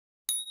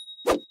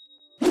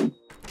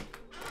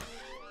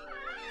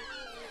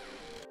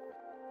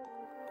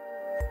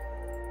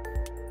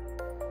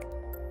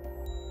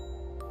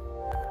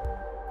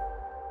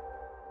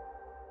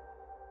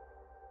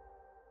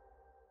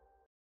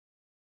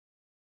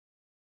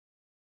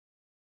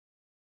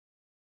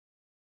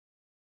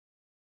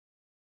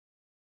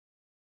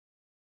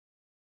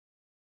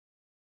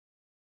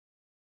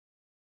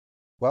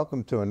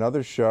Welcome to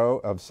another show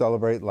of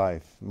Celebrate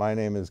Life. My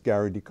name is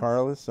Gary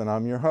Carolis, and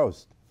I'm your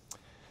host.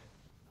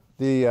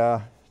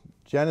 The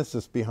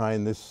genesis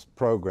behind this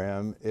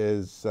program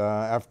is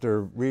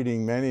after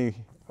reading many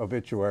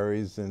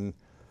obituaries and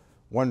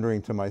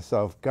wondering to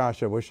myself,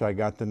 gosh, I wish I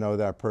got to know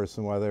that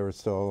person while they were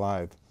still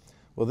alive.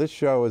 Well, this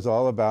show is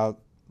all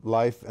about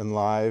life and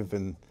live,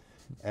 and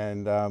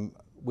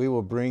we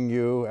will bring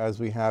you,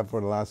 as we have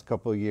for the last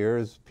couple of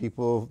years,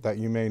 people that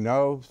you may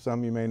know,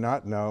 some you may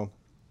not know,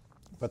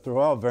 but they're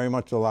all very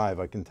much alive,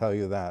 I can tell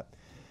you that.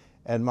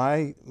 And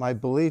my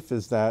belief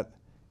is that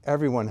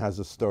everyone has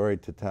a story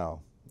to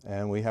tell.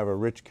 And we have a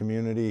rich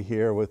community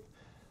here with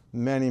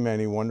many,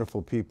 many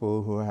wonderful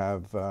people who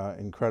have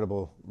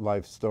incredible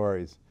life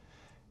stories.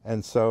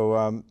 And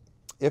so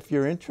if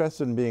you're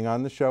interested in being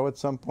on the show at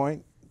some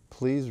point,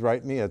 please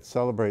write me at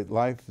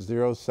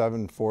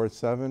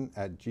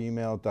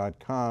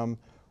celebratelife0747@gmail.com,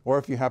 or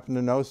if you happen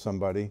to know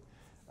somebody,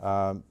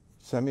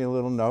 send me a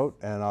little note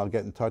and I'll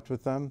get in touch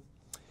with them.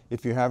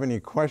 If you have any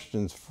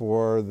questions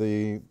for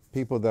the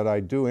people that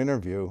I do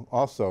interview,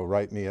 also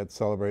write me at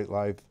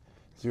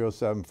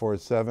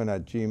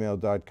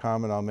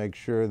celebratelife0747@gmail.com, and I'll make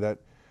sure that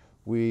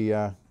we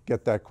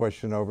get that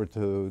question over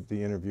to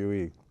the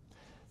interviewee.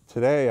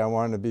 Today,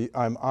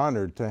 I'm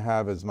honored to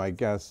have as my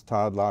guest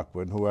Todd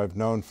Lockwood, who I've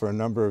known for a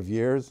number of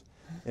years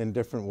in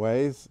different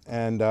ways,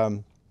 and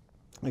I'm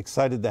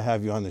excited to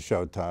have you on the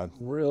show, Todd.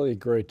 Really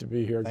great to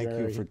be here, Gary.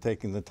 Thank you for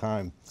taking the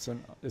time.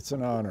 It's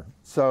an honor.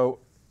 So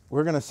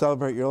we're going to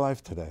celebrate your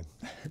life today.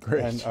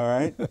 Great. And, all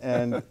right,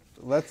 and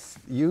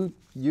you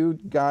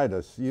guide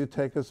us. You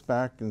take us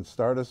back and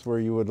start us where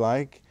you would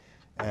like,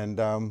 and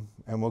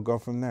we'll go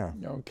from there.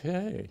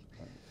 Okay.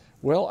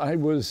 Well, I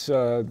was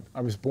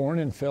born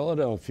in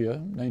Philadelphia,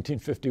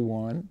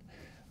 1951.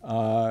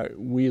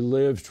 We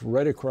lived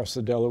right across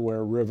the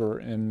Delaware River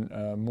in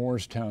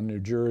Moorestown, New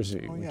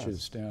Jersey, which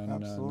is down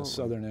on the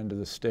southern end of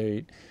the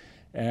state.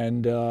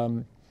 And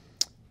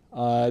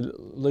I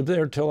lived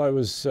there till I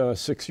was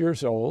 6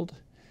 years old.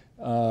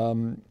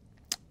 I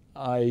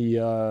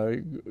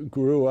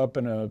grew up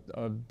in a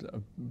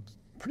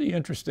pretty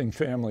interesting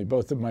family.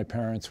 Both of my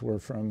parents were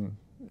from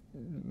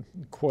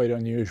quite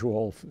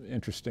unusual,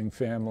 interesting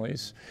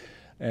families.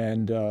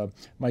 And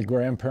my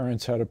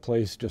grandparents had a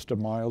place just a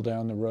mile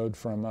down the road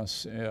from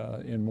us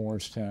in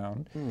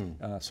Moorestown.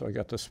 So I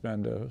got to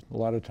spend a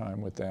lot of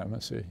time with them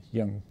as a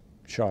young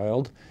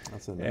child.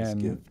 That's a nice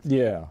gift.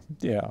 Yeah,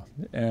 yeah.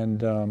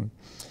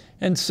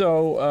 And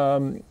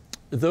so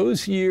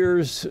those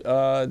years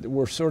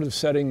were sort of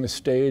setting the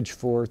stage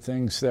for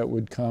things that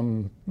would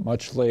come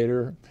much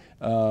later.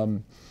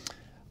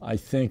 I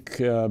think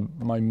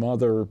my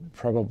mother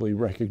probably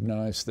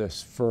recognized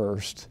this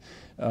first.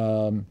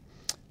 I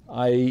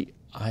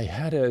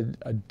had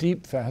a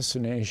deep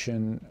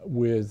fascination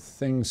with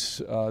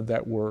things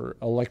that were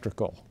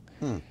electrical.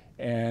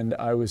 And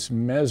I was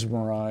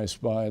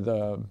mesmerized by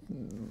the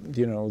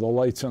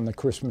lights on the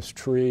Christmas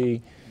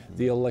tree,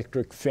 the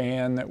electric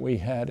fan that we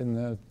had in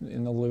the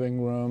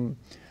living room.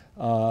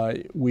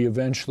 We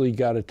eventually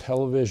got a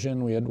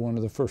television. We had one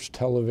of the first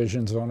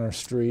televisions on our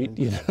street,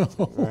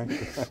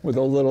 with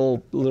a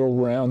little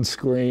round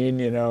screen,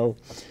 and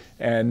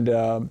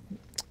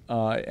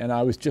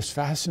I was just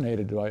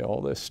fascinated by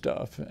all this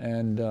stuff.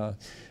 And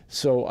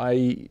so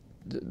I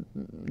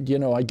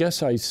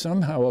guess I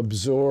somehow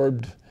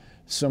absorbed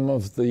some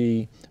of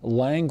the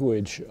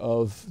language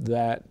of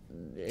that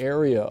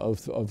area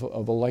of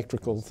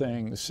electrical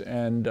things.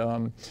 And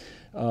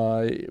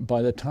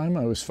by the time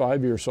I was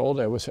 5 years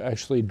old, I was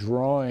actually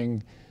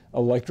drawing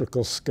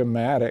electrical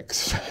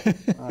schematics.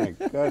 My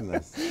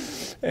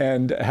goodness.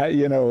 And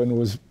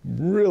was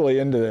really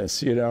into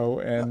this,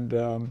 and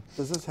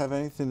does this have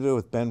anything to do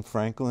with Ben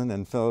Franklin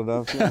and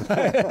Philadelphia?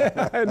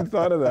 I hadn't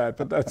thought of that,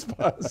 but that's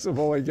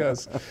possible, I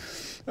guess.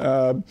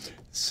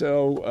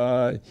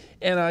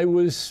 And I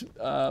was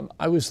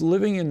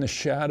living in the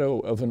shadow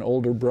of an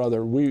older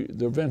brother.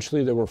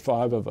 Eventually there were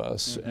 5 of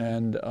us,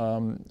 and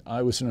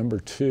I was number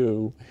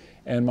 2.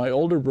 And my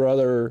older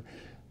brother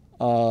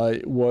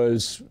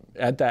was,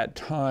 at that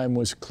time,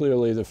 was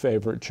clearly the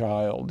favorite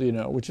child,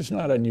 which is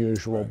not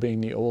unusual,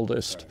 being the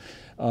oldest.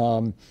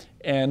 And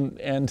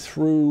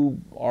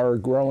through our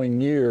growing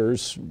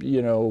years,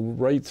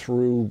 right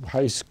through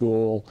high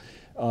school,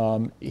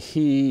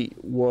 he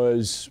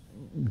was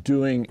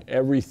doing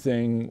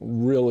everything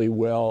really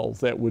well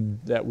that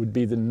would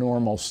be the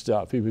normal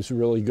stuff. He was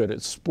really good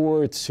at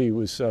sports. He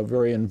was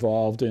very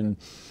involved in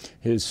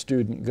his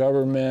student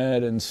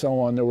government and so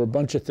on. There were a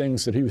bunch of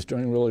things that he was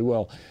doing really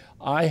well.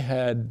 I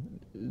had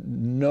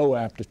no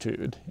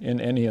aptitude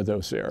in any of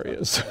those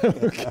areas,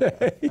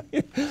 okay?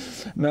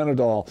 None at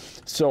all.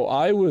 So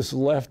I was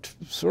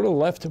sort of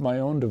left to my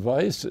own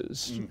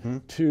devices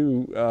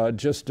to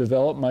just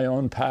develop my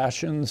own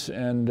passions,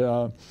 and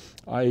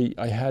I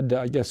had to,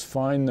 I guess,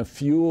 find the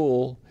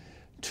fuel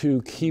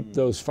to keep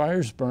those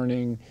fires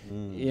burning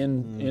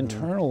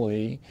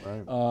internally.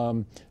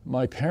 Right.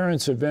 My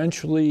parents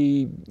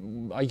eventually,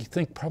 I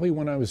think probably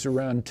when I was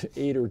around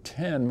 8 or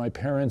 10, my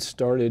parents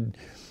started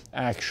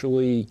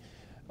actually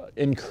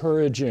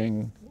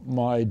encouraging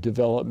my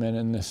development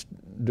in this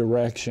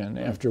direction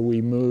after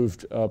we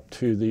moved up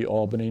to the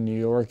Albany, New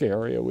York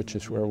area, which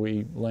is where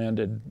we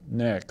landed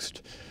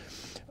next.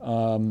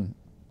 What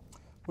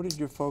did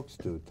your folks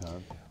do,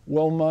 Todd?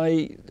 Well,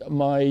 my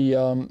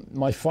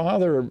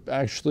father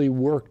actually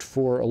worked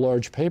for a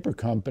large paper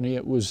company.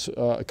 It was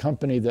a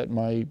company that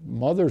my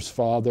mother's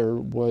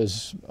father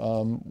was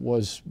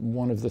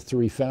one of the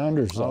three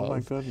founders of. Oh my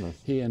goodness!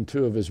 He and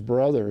two of his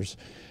brothers,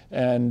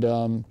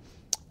 and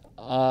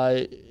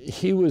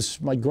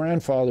my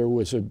grandfather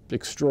was an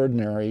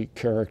extraordinary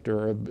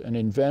character, an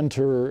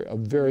inventor, a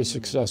very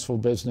successful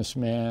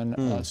businessman,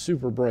 a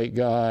super bright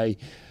guy.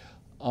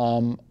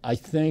 I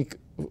think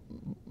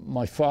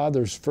my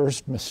father's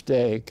first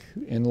mistake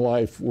in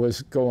life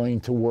was going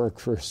to work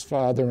for his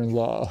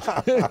father-in-law,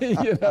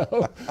 you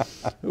know,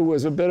 who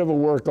was a bit of a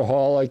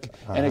workaholic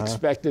and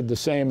expected the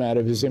same out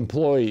of his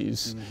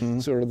employees,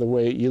 sort of the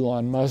way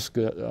Elon Musk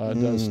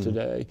does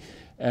today.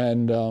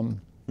 And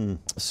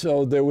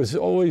so there was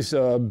always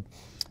a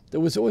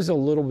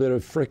little bit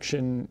of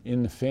friction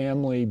in the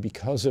family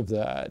because of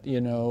that,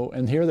 you know.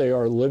 And here they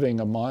are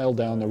living a mile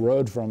down the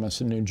road from us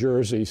in New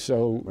Jersey.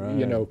 So,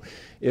 you know,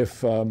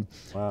 if,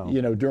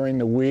 you know, during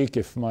the week,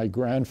 if my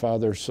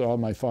grandfather saw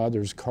my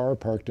father's car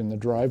parked in the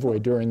driveway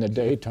during the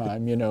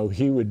daytime, you know,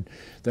 he would,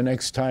 the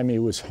next time he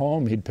was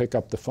home, he'd pick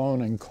up the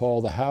phone and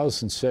call the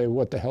house and say,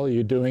 "What the hell are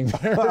you doing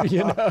there?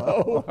 You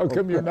know, how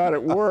come you're not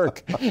at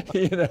work?"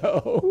 You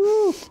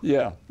know?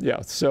 Yeah,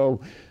 yeah.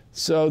 So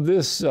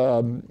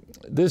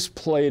this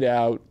played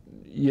out,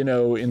 you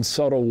know, in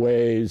subtle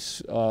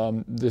ways.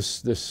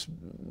 This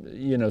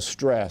you know,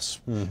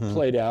 stress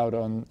played out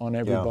on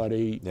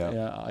everybody.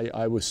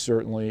 I was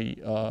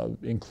certainly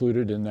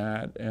included in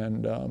that,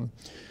 and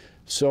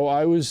so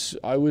I was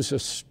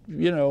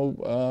you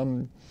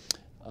know,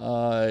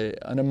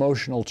 an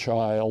emotional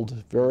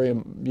child. Very,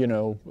 you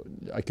know,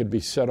 I could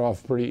be set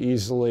off pretty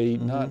easily.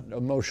 Not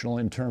emotional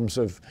in terms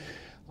of,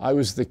 I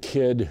was the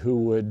kid who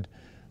would,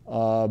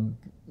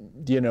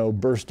 you know,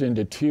 burst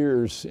into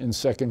tears in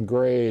second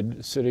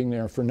grade, sitting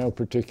there for no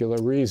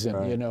particular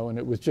reason, you know, and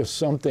it was just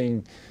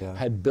something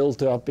had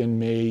built up in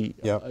me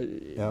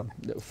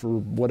for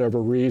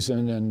whatever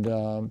reason,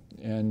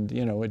 and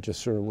you know, it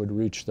just sort of would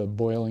reach the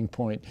boiling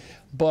point.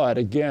 But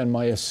again,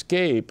 my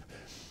escape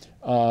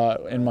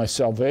and my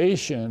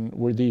salvation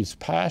were these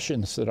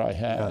passions that I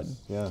had.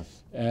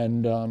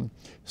 And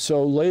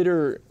so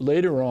later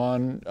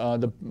on,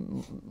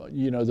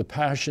 you know, the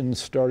passion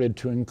started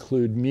to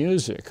include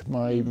music.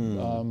 My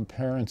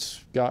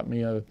parents got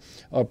me a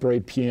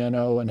upright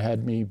piano and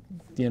had me,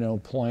 you know,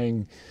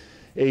 playing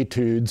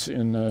etudes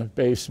in the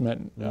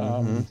basement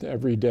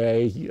every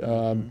day.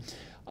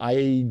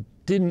 I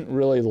didn't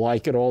really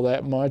like it all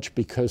that much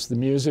because the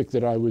music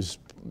that I was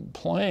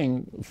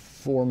playing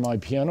for my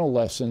piano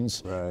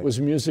lessons was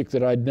music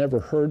that I'd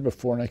never heard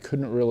before, and I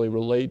couldn't really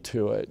relate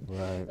to it.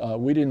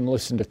 We didn't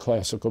listen to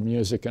classical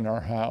music in our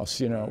house,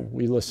 you know.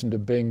 We listened to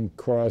Bing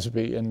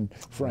Crosby and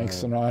Frank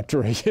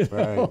Sinatra, you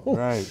know.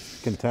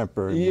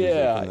 Contemporary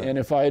music. And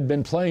if I had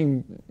been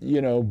playing,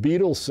 you know,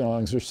 Beatles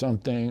songs or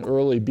something,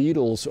 early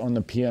Beatles on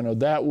the piano,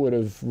 that would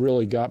have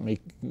really got me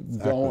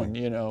going,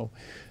 you know.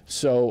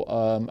 So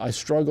I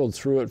struggled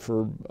through it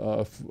for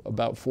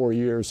about 4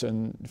 years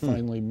and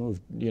finally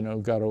moved, you know,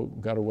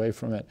 got away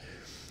from it.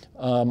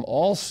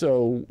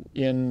 Also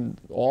in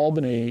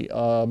Albany,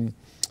 I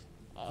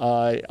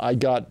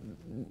got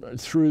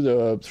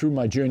through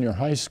my junior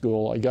high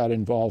school, I got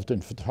involved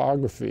in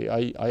photography.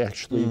 I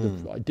actually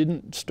I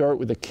didn't start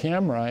with a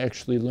camera. I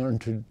actually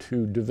learned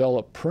to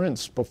develop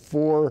prints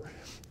before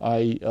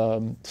I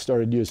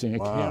started using a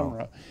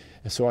camera.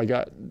 So I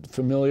got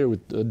familiar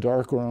with the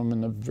darkroom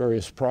and the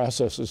various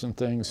processes and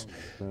things.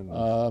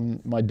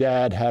 My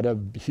dad had a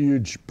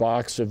huge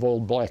box of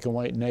old black and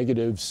white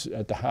negatives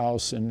at the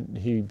house, and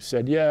he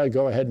said, "Yeah,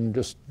 go ahead and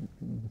just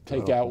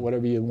take out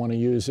whatever you want to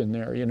use in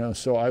there." You know,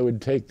 so I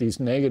would take these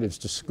negatives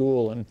to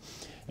school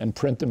and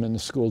print them in the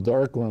school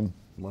darkroom.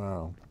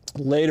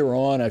 Later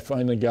on, I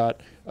finally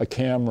got a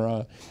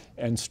camera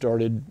and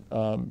started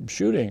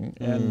shooting,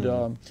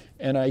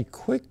 and I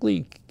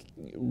quickly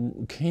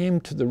came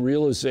to the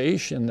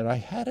realization that I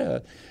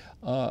had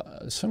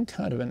some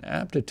kind of an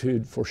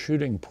aptitude for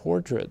shooting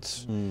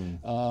portraits.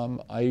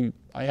 I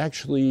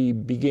actually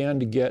began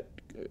to get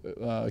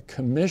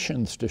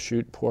commissions to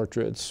shoot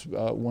portraits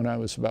when I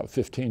was about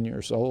 15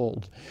 years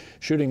old,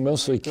 shooting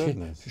mostly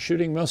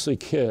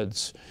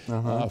kids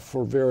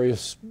for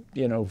various,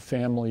 you know,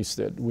 families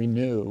that we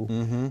knew,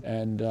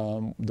 and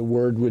the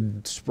word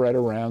would spread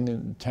around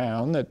in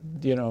town that,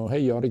 you know, hey,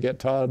 you ought to get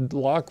Todd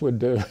Lockwood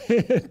to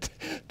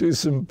do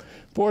some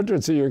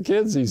portraits of your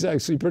kids. He's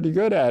actually pretty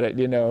good at it,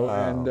 you know.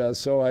 And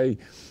so I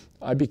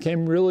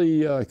became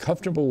really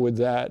comfortable with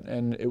that,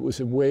 and it was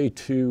a way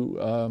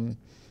to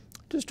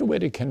just a way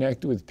to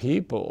connect with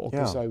people,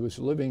 because I was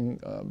living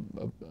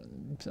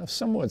a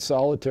somewhat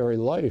solitary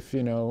life,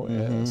 you know,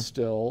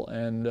 still.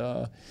 And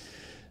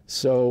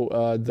so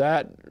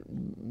that,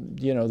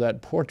 you know,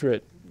 that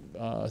portrait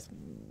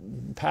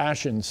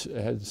passions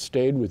has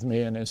stayed with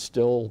me and is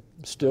still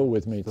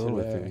with me today.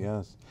 With you,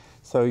 yes.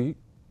 So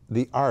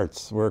the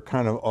arts were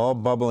kind of all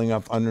bubbling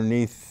up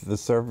underneath the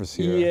surface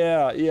here.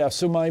 Yeah, yeah.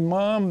 So my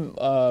mom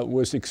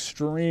was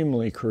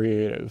extremely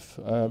creative,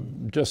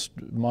 just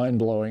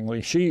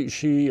mind-blowingly.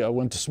 She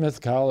went to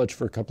Smith College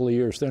for a couple of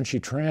years. Then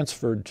she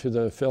transferred to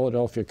the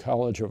Philadelphia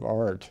College of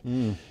Art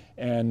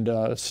and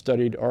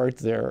studied art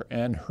there.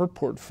 And her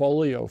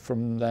portfolio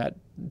from that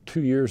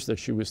 2 years that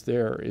she was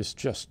there is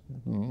just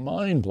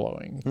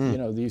mind-blowing. You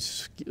know,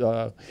 these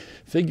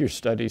figure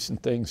studies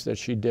and things that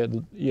she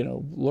did, you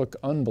know, look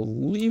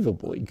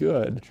unbelievably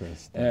good.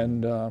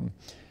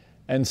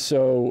 And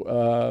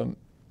so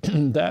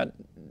that,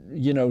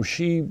 you know,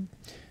 she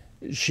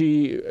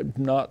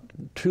not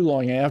too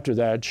long after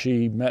that,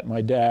 she met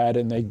my dad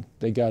and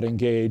they got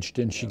engaged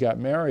and she got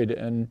married,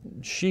 and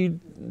she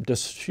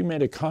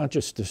made a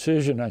conscious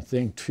decision, I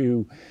think,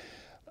 to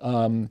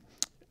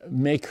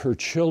make her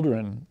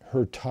children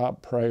her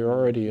top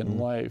priority in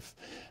life.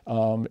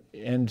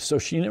 And so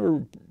she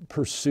never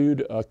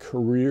pursued a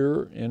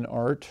career in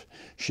art.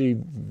 She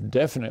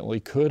definitely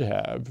could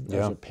have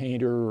as a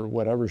painter or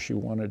whatever she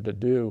wanted to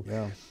do.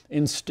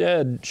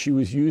 Instead, she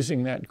was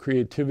using that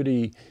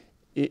creativity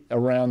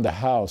around the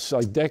house.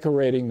 Like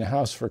decorating the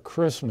house for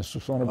Christmas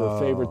was one of her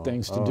favorite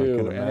things to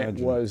do, and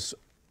it was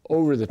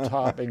over the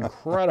top,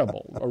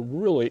 incredible,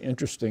 really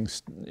interesting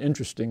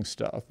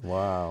stuff.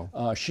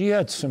 Wow. She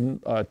had some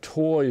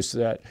toys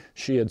that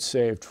she had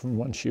saved from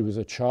when she was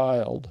a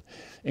child,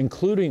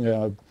 including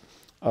a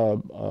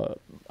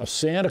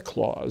Santa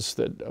Claus,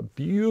 a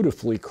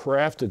beautifully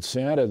crafted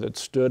Santa that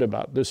stood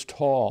about this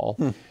tall,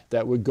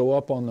 that would go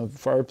up on the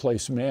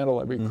fireplace mantle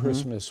every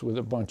Christmas with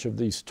a bunch of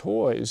these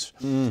toys.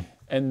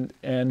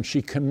 And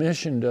she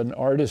commissioned an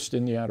artist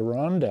in the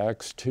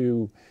Adirondacks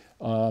to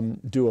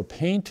do a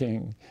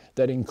painting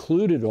that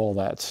included all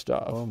that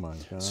stuff. Oh my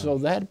God. So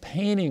that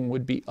painting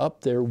would be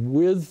up there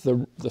with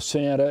the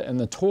Santa and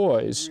the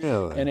toys.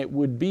 Really? And it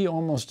would be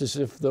almost as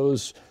if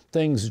those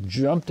things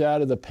jumped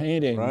out of the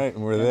painting. Right,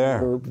 and we're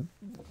there. Were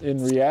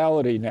in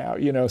reality now,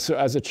 you know. So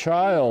as a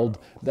child,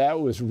 that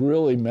was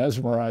really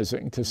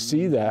mesmerizing to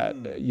see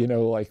that, you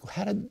know, like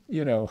how did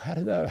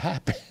that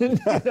happen? You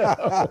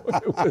know,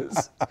 it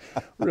was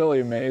really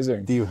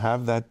amazing. Do you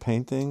have that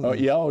painting? Oh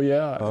yeah,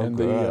 Oh, and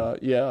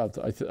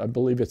I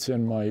believe it's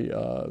in my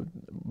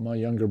my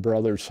younger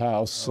brother's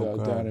house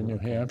down in New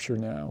Hampshire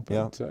now.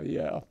 But,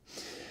 yeah.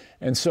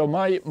 And so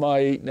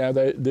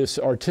this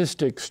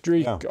artistic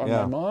streak on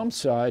my mom's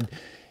side,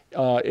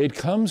 it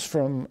comes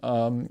from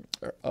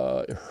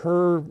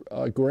her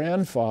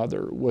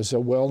grandfather was a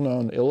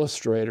well-known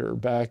illustrator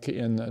back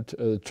in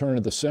the turn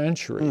of the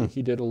century.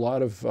 He did a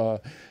lot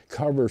of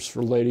covers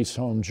for Ladies'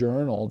 Home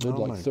Journal, did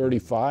like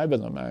 35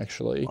 of them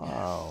actually.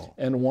 Wow.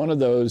 And one of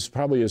those,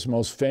 probably his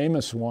most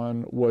famous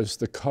one, was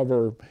the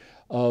cover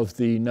of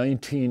the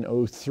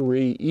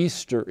 1903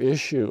 Easter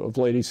issue of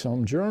Ladies'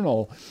 Home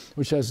Journal,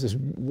 which has this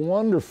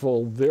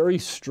wonderful, very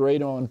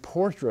straight-on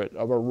portrait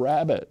of a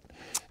rabbit.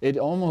 It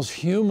almost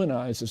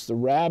humanizes the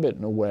rabbit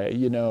in a way,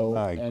 you know,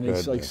 and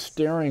it's like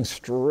staring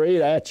straight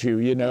at you,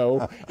 you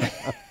know.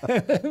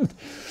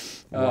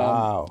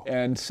 Wow.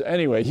 And so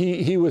anyway,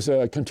 he was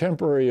a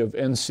contemporary of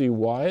N.C.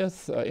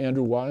 Wyeth,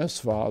 Andrew Wyeth's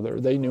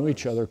father. They knew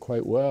each other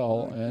quite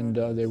well, and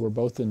they were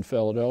both in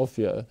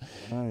Philadelphia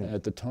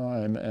at the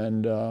time.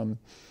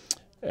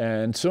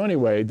 And so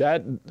anyway,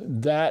 that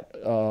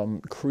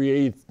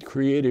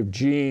creative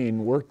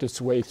gene worked its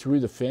way through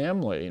the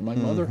family. And my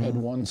mother had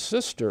one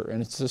sister,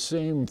 and it's the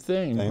same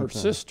thing. Her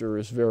sister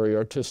is very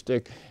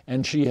artistic,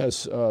 and she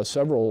has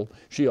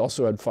she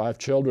also had 5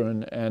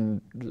 children, and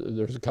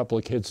there's a couple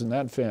of kids in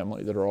that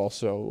family that are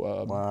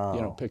also,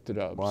 you know, picked it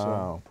up.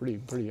 Wow. So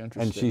pretty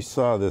interesting. And she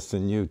saw this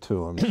in you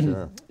too, I'm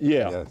sure.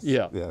 Yeah.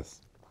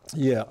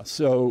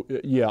 So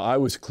yeah, I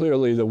was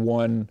clearly the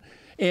one.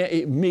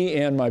 Me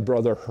and my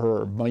brother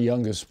Herb, my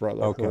youngest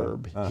brother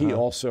Herb, he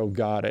also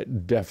got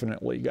it,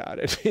 definitely got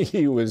it.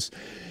 He was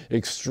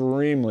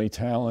extremely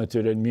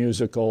talented and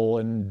musical,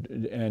 and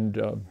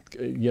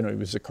you know, he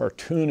was a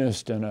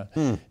cartoonist and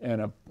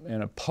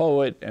a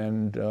poet,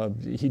 and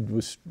he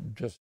was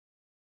just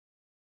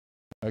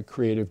a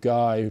creative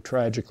guy who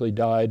tragically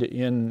died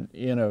in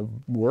a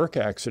work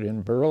accident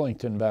in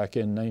Burlington back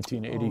in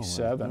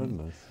 1987. Oh my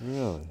goodness,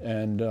 really?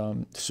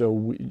 And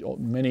so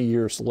many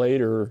years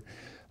later,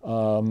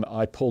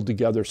 I pulled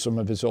together some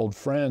of his old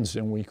friends,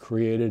 and we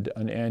created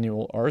an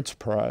annual arts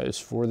prize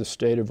for the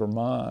state of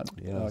Vermont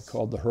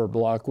called the Herb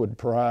Lockwood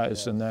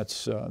Prize, and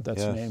that's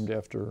named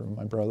after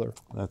my brother.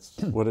 That's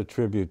what a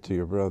tribute to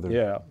your brother.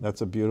 Yeah. That's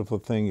a beautiful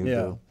thing you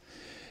do.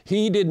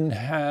 He didn't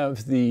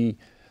have the,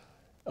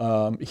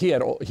 he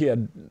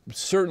had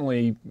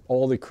certainly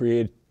all the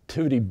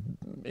creativity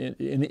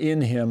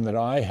in him that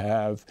I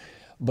have,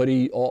 but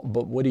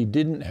what he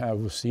didn't have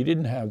was he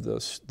didn't have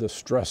the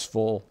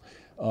stressful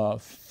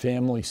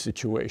family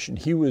situation.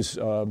 He was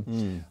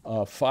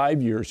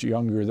 5 years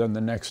younger than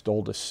the next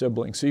oldest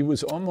sibling, so he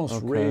was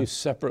almost raised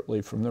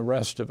separately from the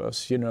rest of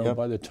us. You know,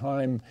 by the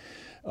time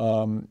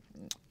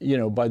you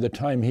know, by the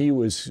time he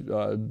was,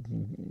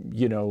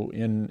 you know,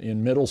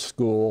 in middle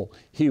school,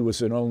 he was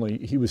the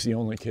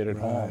only kid at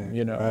home,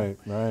 you know.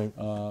 Right.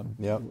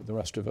 Yep. The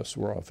rest of us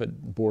were off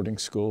at boarding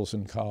schools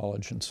and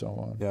college and so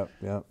on.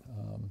 Yep.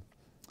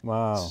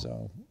 Wow.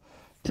 So,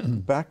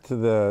 back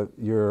to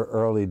your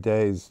early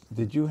days,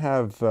 did you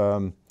have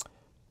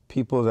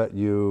people that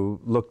you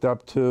looked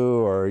up to,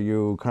 or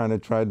you kind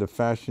of tried to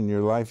fashion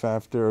your life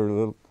after a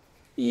little?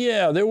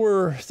 Yeah, there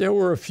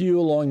were a few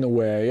along the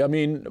way. I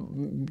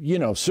mean, you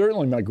know,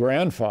 certainly my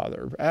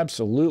grandfather,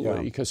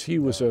 absolutely, because he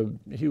was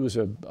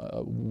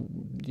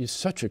he's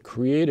such a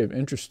creative,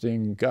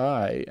 interesting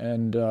guy,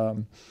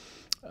 and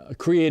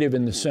creative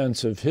in the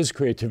sense of his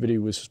creativity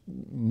was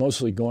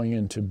mostly going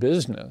into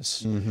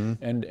business,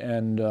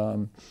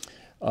 and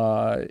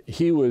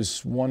he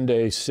was one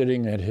day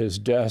sitting at his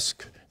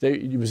desk.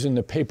 He was in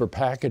the paper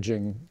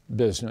packaging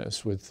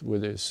business with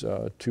his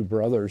two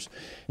brothers,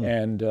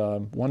 and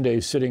one day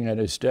sitting at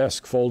his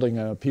desk folding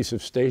a piece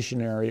of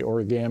stationery,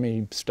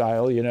 origami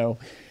style, you know,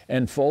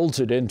 and folds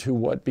it into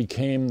what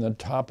became the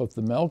top of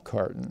the milk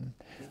carton,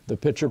 the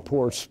pitcher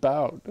pour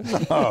spout.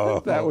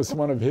 That was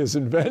one of his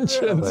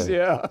inventions.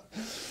 Really?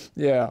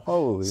 Yeah.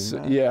 Holy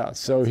man. Yeah,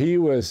 so he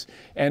was,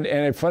 and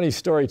a funny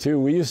story too,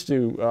 we used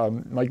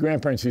to, my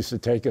grandparents used to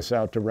take us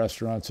out to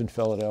restaurants in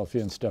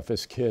Philadelphia and stuff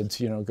as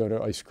kids, you know, go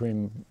to ice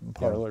cream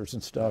parlors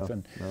and stuff,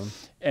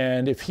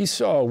 and if he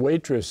saw a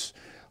waitress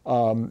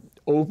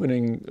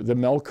opening the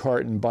milk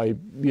carton by,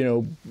 you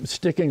know,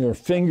 sticking her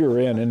finger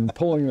in and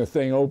pulling the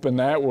thing open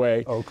that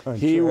way,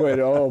 he would,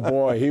 oh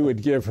boy, he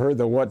would give her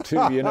the what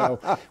to, you know.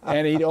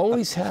 And he'd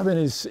always have in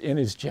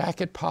his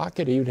jacket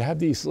pocket, he would have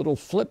these little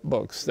flip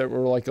books that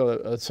were like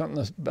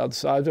something about the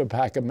size of a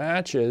pack of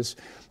matches,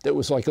 that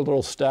was like a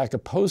little stack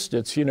of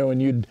Post-its, you know,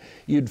 and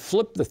you'd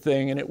flip the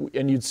thing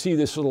and you'd see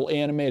this little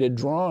animated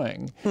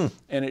drawing,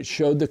 and it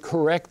showed the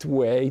correct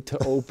way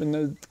to open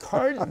the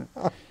carton.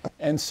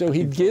 And so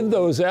he'd give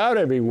those out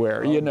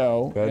everywhere, you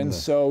know. And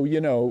so,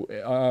 you know,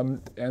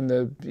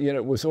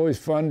 it was always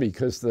fun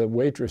because the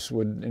waitress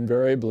would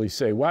invariably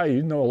say, "Wow,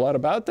 you know a lot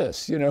about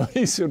this." You know,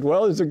 he said,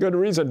 "Well, there's a good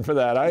reason for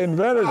that. I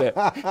invented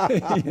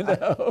it." You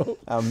know.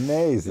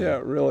 Amazing.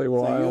 Yeah, really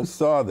wild. So you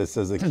saw this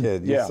as a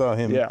kid. You saw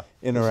him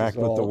interact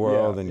with the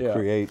world and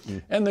create.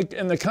 And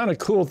the kind of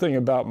cool thing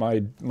about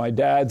my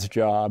dad's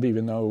job,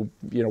 even though,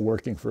 you know,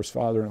 working for his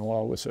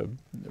father-in-law was a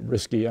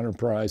risky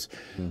enterprise,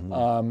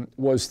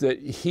 was that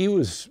he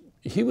was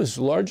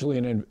largely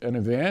an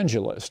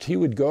evangelist. He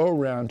would go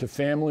around to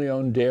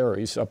family-owned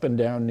dairies up and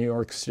down New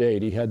York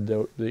State. He had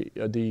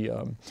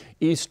the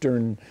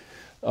eastern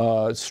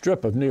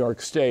strip of New York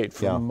State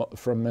from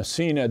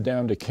Messina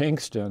down to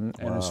Kingston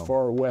and as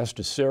far west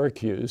as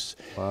Syracuse.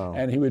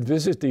 And he would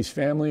visit these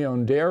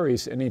family-owned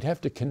dairies, and he'd have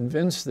to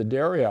convince the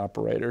dairy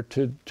operator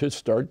to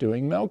start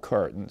doing milk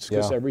cartons,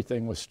 because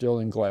everything was still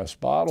in glass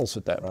bottles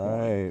at that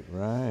point.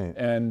 Right.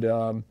 And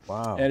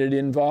and it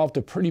involved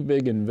a pretty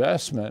big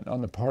investment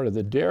on the part of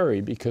the dairy,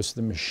 because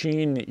the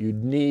machine that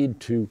you'd need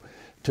to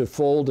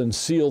fold and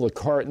seal the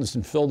cartons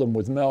and fill them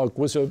with milk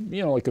was like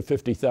a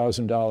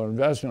 $50,000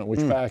 investment, which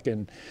back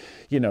in,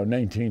 you know,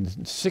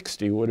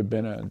 1960 would have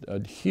been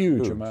a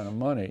huge amount of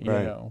money, you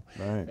know.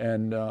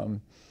 And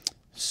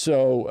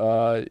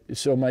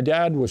so my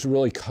dad was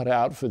really cut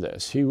out for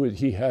this. He was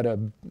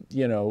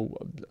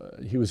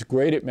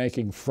great at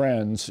making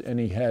friends,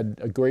 and he had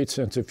a great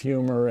sense of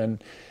humor,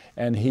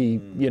 and he,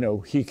 you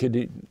know, he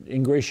could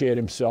ingratiate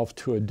himself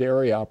to a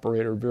dairy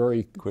operator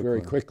very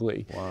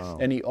quickly.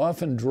 And he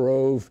often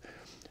drove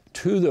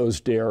to those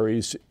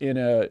dairies in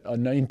a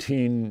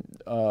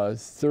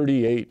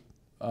 1938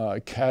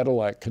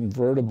 Cadillac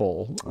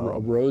convertible,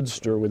 a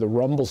Roadster with a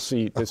rumble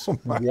seat, this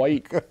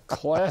white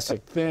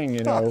classic thing,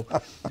 you know,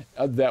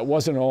 that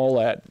wasn't all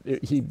that.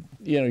 He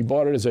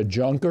bought it as a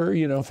junker,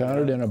 you know, found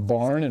it in a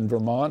barn in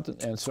Vermont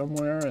and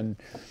somewhere, and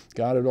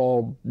got it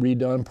all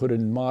redone, put a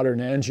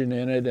modern engine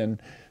in it,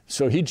 and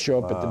so he'd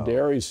show up at the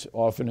dairies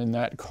often in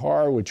that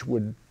car, which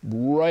would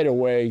right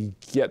away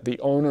get the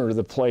owner of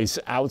the place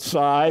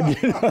outside,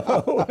 you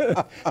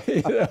know.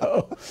 You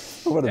know.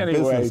 What a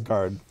business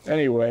card.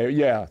 Anyway,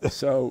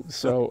 so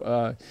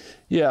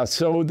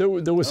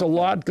there was a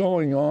lot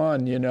going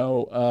on, you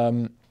know.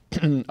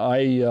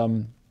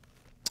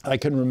 I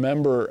can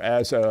remember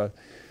I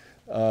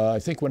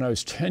think when I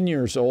was 10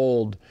 years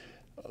old,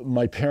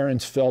 my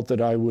parents felt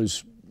that I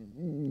was,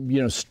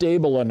 you know,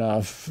 stable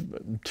enough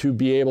to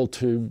be able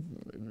to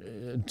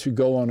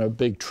go on a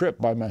big trip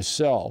by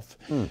myself.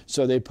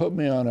 So they put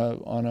me on a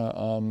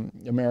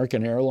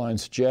American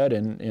Airlines jet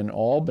in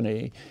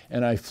Albany,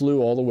 and I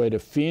flew all the way to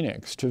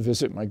Phoenix to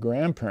visit my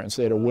grandparents.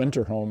 They had a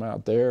winter home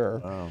out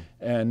there,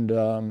 and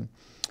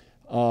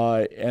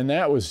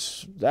that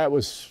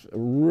was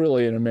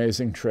really an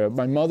amazing trip.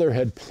 My mother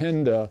had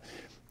pinned a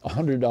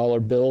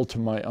 $100 bill to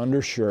my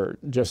undershirt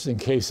just in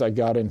case I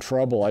got in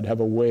trouble. I'd have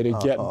a way to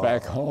get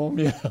back home,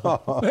 you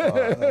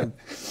know.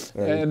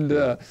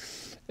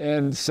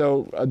 And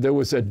so there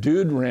was a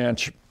dude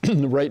ranch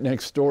right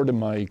next door to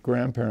my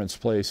grandparents'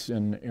 place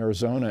in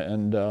Arizona,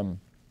 and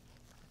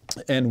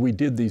And we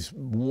did these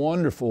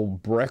wonderful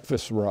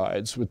breakfast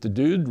rides with the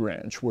Dude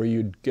Ranch, where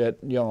you'd get,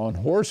 on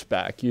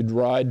horseback, you'd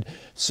ride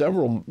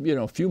several,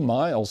 few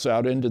miles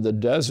out into the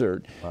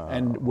desert,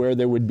 and where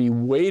there would be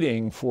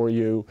waiting for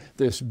you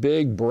this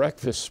big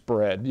breakfast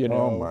spread,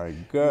 Oh my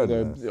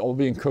goodness. all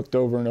being cooked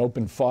over an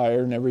open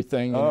fire and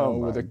everything,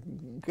 with a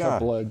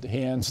couple of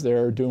hands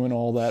there doing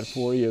all that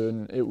for you,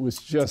 and it was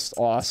just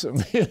awesome,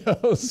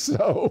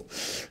 So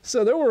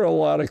there were a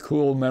lot of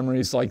cool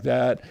memories like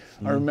that.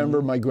 I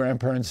remember my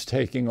grandparents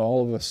taking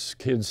all of us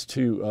kids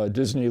to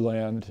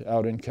Disneyland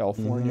out in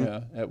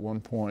California at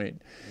one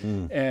point.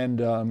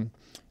 And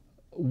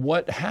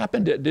what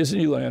happened at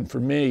Disneyland for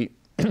me,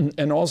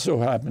 and also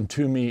happened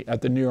to me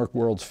at the New York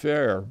World's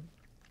Fair,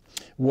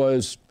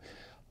 was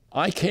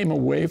I came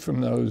away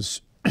from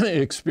those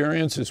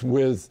experiences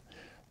with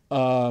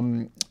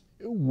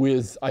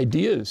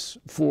ideas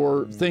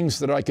for things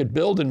that I could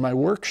build in my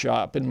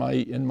workshop, in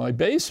my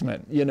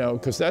basement,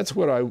 because that's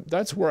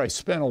where I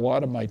spent a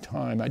lot of my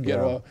time. I'd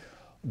get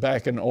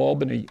back in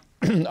Albany,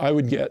 I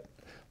would get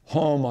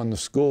home on the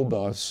school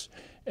bus,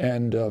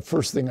 and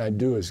first thing I'd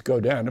do is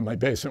go down to my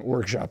basement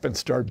workshop and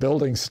start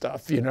building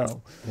stuff,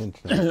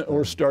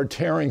 or start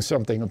tearing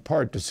something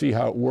apart to see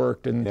how it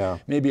worked, and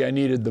maybe I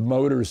needed the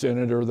motors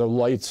in it or the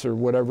lights or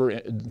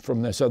whatever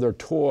from this other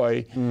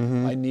toy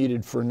I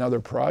needed for another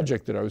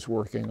project that I was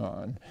working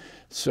on.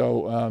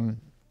 So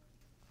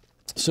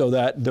so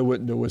that there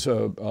was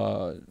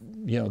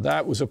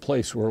that was a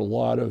place where a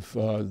lot of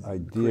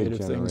creative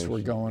things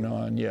were going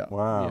on.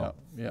 Wow.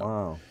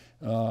 Wow.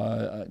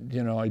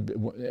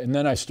 And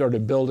then I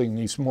started building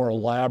these more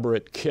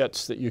elaborate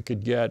kits that you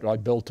could get. I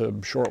built a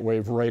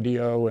shortwave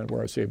radio, and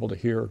where I was able to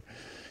hear,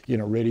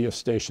 radio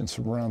stations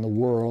from around the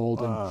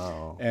world.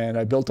 And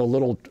I built a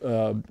little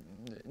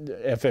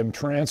FM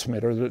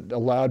transmitter that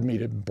allowed me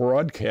to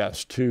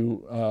broadcast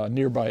to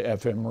nearby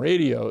FM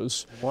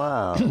radios.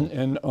 Wow.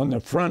 And on the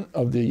front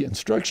of the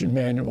instruction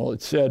manual,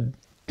 it said,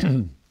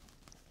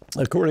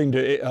 according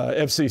to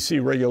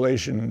FCC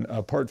regulation,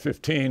 part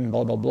 15,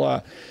 blah, blah,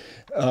 blah,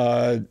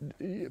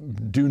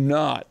 do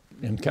not,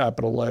 in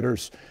capital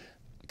letters,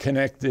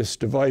 connect this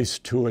device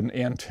to an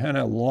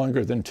antenna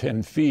longer than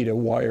 10 feet, a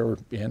wire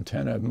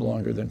antenna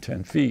longer than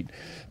 10 feet.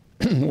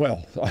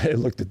 Well, I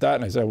looked at that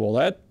and I said, well,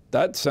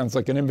 that sounds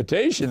like an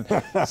invitation.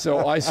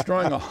 So I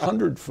strung a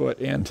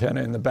 100-foot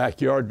antenna in the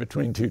backyard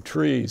between two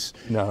trees.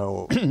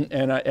 No.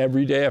 And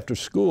every day after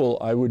school,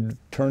 I would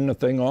turn the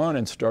thing on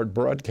and start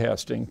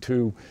broadcasting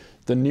to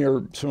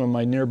some of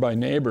my nearby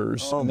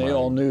neighbors, and they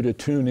all knew to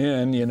tune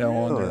in,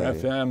 on their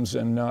FMs,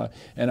 and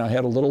I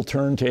had a little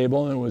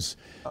turntable and it was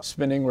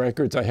spinning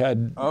records. I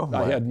had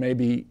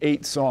maybe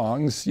 8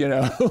 songs,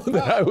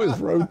 that I was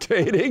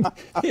rotating,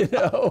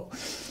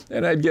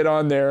 and I'd get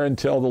on there and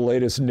tell the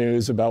latest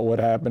news about what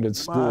happened at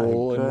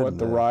school and what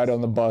the ride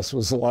on the bus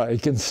was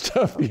like and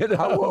stuff.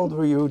 How old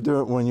were you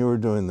when you were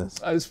doing this?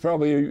 I was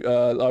probably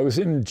I was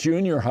in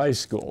junior high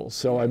school,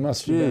 so I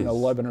must have been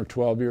 11 or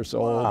 12 years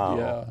old.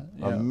 Wow.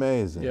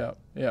 Amazing. Yeah.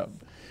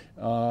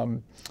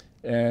 So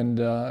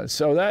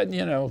that,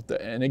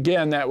 and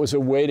again, that was a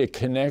way to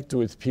connect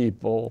with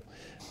people,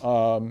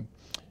 where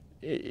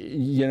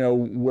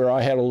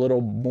I had a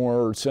little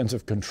more sense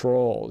of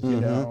control,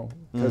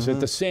 because at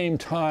the same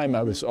time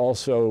I was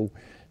also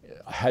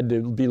had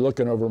to be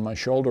looking over my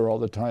shoulder all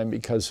the time,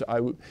 because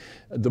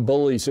the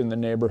bullies in the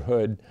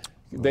neighborhood,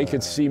 they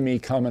could see me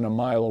coming a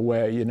mile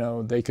away,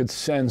 they could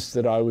sense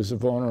that I was a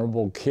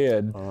vulnerable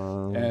kid,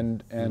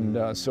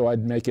 so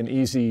I'd make an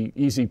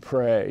easy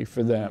prey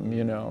for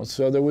them,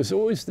 so there was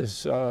always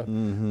this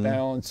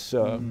balance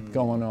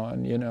going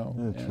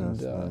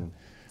on,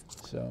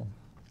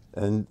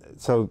 And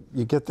so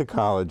you get to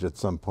college at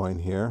some point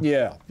here.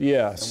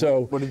 Yeah.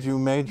 So what did you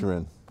major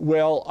in?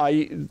 Well,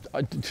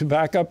 to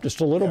back up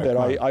just a little bit,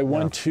 I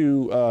went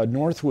to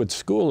Northwood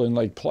School in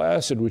Lake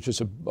Placid, which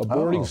is a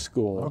boarding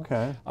school.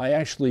 Okay. I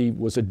actually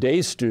was a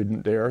day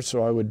student there,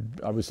 so I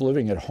was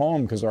living at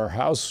home because our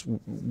house,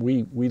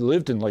 we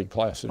lived in Lake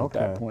Placid at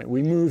that point.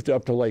 We moved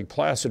up to Lake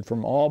Placid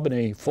from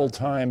Albany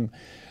full-time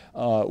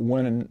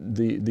when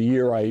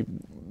the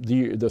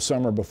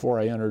summer before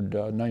I entered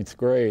 9th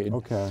grade.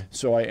 Okay.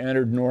 So I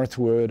entered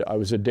Northwood. I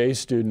was a day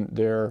student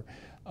there.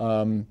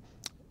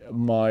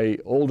 My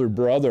older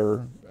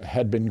brother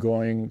had been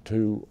going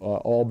to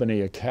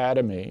Albany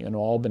Academy in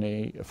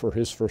Albany for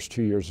his first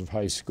 2 years of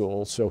high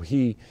school. So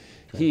he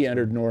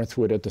entered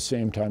Northwood at the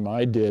same time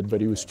I did,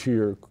 but he was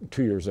 2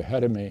 years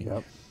ahead of me.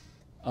 Yep.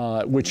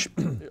 Which,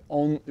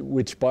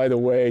 by the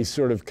way,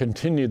 sort of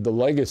continued the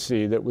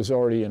legacy that was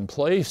already in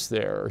place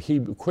there. He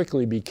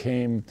quickly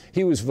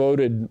he was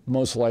voted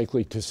most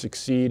likely to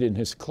succeed in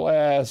his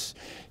class.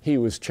 He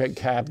was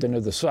captain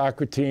of the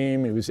soccer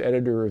team. He was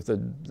editor of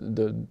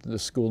the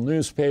school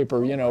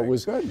newspaper.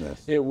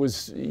 It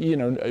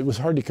was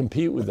hard to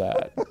compete with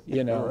that.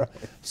 Right.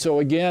 So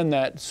again,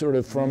 that sort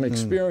of from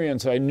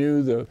experience, I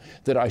knew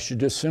that I should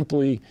just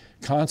simply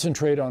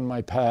concentrate on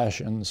my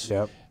passions.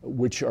 Yep.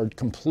 which are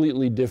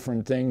completely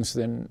different things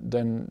than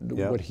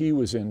Yep. what he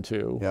was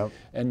into, Yep.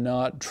 and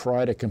not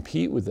try to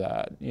compete with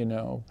that, you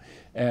know.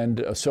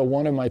 And so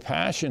one of my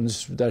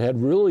passions that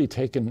had really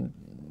taken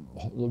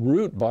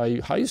root by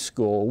high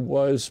school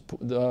was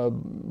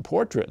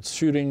portraits,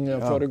 shooting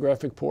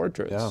photographic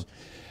portraits. Yeah.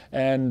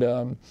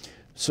 And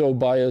so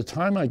by the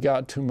time I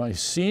got to my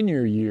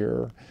senior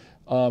year,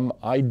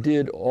 I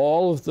did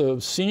all of the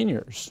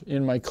seniors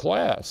in my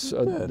class.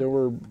 There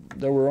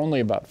were only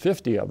about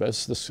 50 of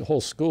us. This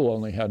whole school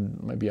only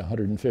had maybe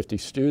 150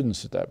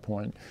 students at that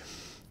point.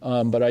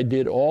 But I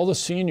did all the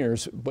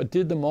seniors, but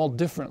did them all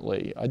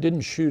differently. I didn't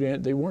shoot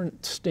in, they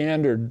weren't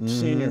standard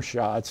senior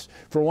shots.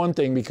 For one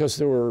thing, because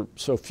there were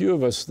so few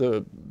of us,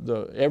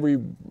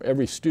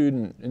 every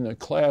student in the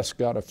class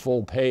got a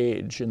full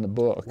page in the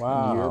book, in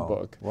the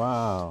yearbook.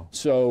 Wow.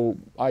 So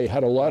I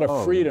had a lot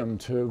of freedom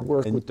to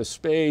work with the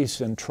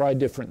space and try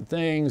different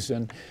things.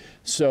 And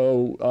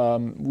so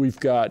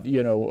we've got,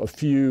 you know, a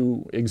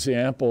few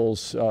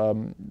examples,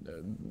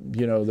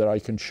 you know, that I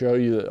can show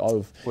you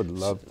of. Would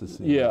love to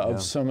see. Yeah,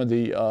 of some of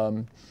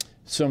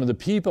the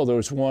people. There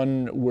was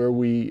one where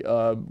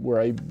where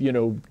I, you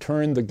know,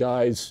 turned the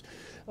guy's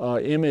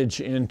image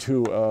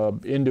into a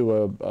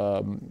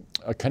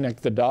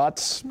connect the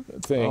dots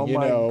thing. Oh, you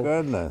my know,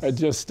 goodness.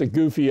 Just a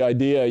goofy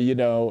idea, you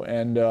know,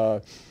 and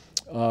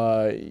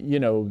you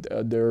know,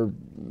 there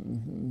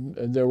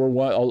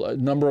were a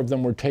number of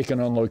them were taken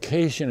on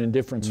location in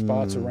different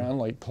spots around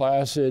Lake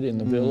Placid in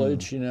the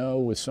village, you know,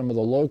 with some of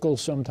the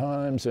locals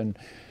sometimes, and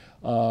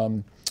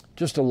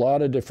just a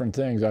lot of different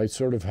things. I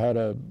sort of had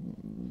a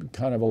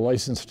kind of a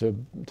license to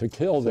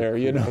kill there,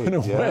 you know, in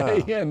a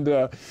way, and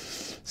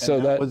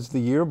so that was the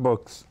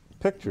yearbook's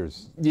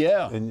pictures.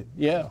 Yeah, and,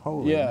 yeah,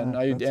 yeah.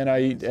 And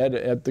I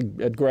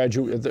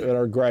at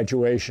our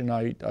graduation,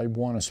 I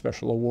won a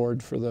special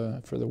award for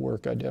the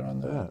work I did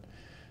on that.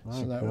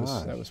 So that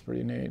was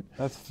pretty neat.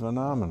 That's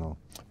phenomenal.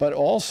 But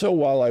also,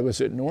 while I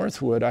was at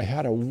Northwood, I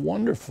had a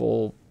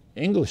wonderful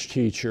English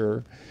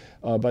teacher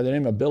by the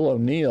name of Bill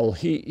O'Neill.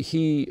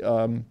 He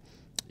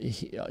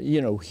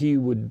you know, he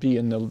would be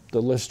in the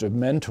list of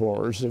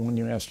mentors. And when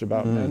you asked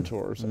about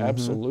mentors,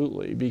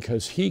 absolutely,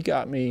 because he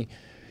got me.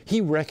 He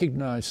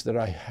recognized that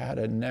I had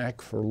a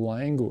knack for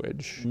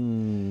language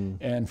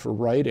and for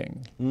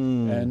writing.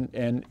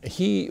 And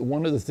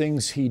one of the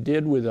things he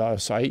did with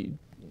us, I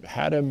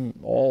had him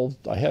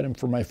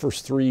for my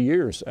first 3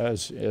 years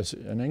as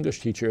an English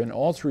teacher. And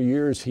all 3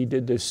 years he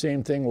did the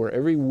same thing where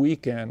every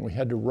weekend we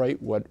had to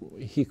write what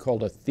he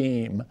called a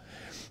theme,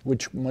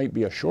 which might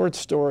be a short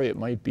story, it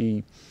might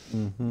be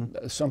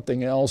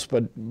something else,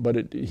 but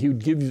he'd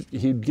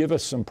give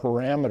us some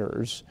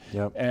parameters,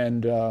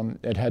 and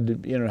it had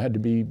to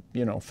be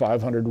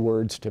 500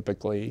 words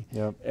typically,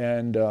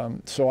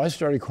 and so I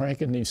started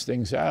cranking these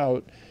things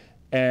out.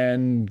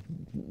 And,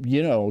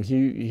 you know,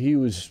 he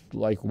was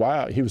like,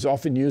 wow, he was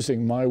often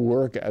using my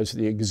work as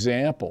the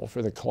example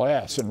for the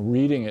class and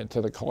reading it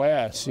to the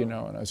class, you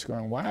know, and I was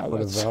going, wow,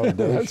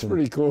 that's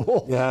pretty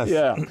cool. Yes.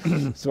 Yeah.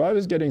 So I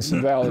was getting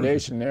some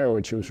validation there,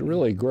 which was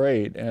really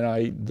great.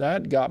 And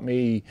that got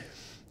me,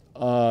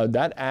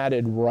 that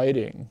added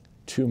writing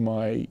to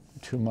my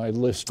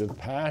list of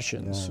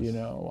passions, you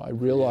know. I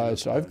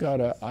realized I've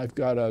got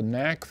a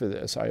knack for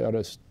this. I ought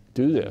to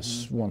do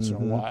this once in a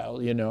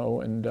while, you know,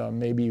 and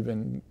maybe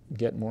even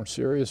get more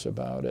serious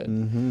about it.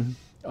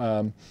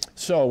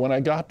 So when I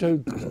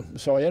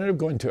ended up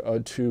going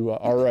to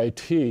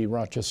RIT,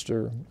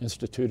 Rochester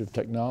Institute of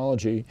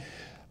Technology.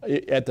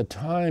 At the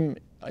time,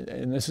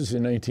 and this is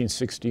in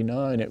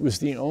 1969, it was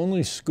the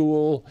only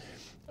school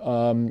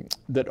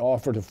that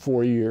offered a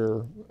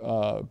 4-year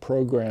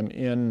program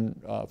in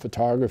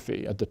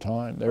photography at the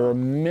time. There are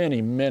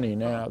many, many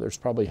now. There's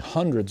probably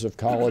hundreds of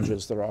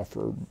colleges that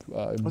offer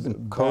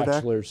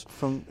bachelor's.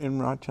 Kodak in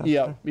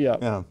Rochester?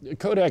 Yeah.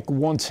 Kodak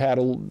once had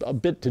a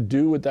bit to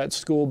do with that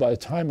school. By the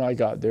time I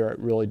got there, it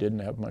really didn't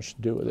have much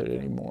to do with it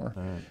anymore.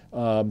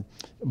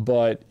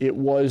 But it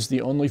was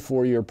the only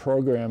 4-year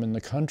program in the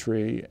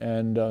country,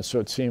 and so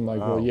it seemed like,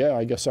 well, yeah,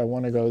 I guess I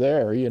want to go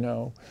there, you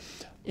know.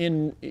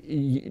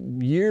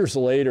 Years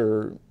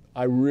later,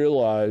 I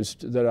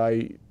realized that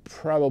I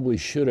probably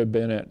should have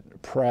been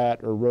at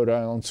Pratt or Rhode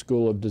Island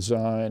School of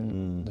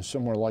Design,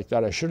 somewhere like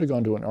that. I should have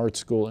gone to an art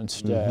school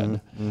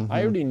instead.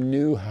 I already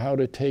knew how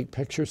to take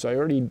pictures. I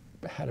already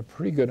had a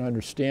pretty good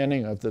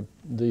understanding of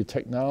the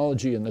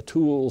technology and the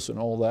tools and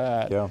all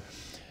that. Yeah.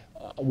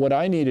 What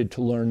I needed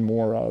to learn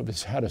more of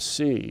is how to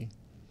see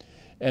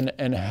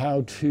and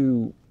how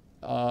to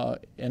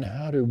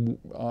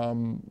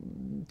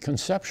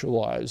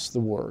conceptualize the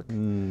work,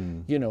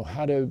 you know,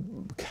 how to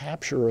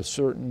capture a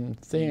certain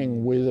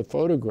thing with a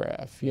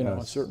photograph, you know,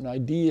 a certain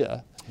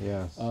idea.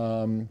 Yes.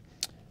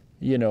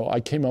 You know, I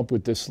came up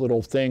with this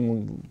little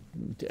thing,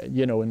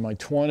 you know, in my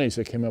 20s,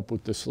 I came up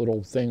with this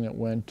little thing that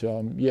went,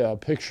 a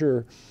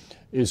picture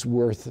is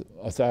worth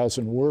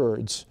 1,000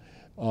 words,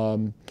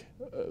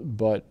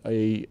 but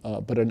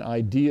an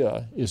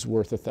idea is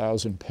worth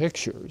 1,000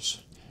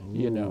 pictures,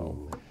 you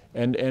know.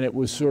 And it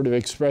was sort of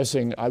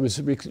expressing. By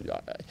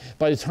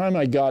the time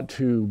I got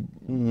to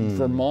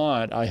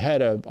Vermont, I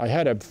had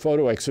a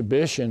photo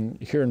exhibition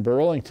here in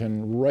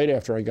Burlington right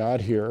after I got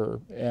here,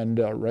 and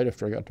right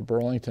after I got to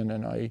Burlington,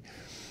 and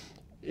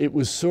it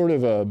was sort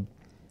of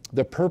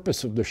the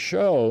purpose of the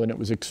show, and it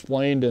was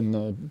explained in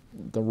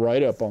the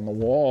write-up on the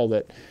wall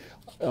that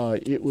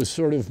it was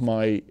sort of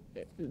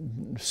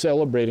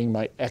celebrating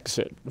my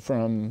exit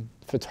from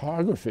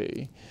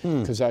photography,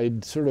 because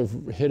I'd sort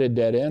of hit a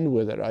dead end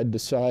with it. I'd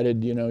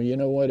decided, you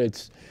know what,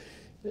 it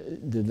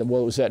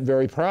was that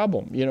very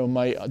problem.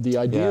 The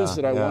ideas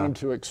that I wanted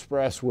to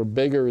express were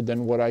bigger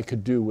than what I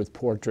could do with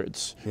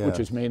portraits, which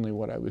is mainly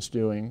what I was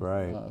doing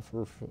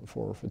for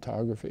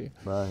photography.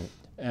 Right.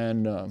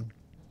 And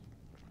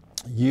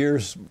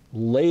years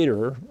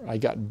later, I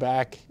got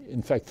back,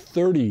 in fact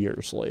 30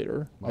 years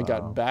later, I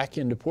got back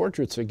into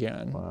portraits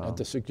again at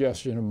the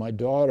suggestion of my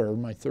daughter,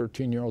 my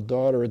 13-year-old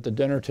daughter, at the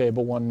dinner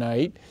table one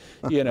night,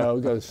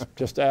 goes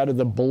just out of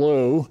the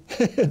blue,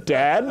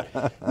 Dad,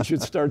 you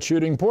should start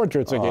shooting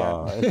portraits again.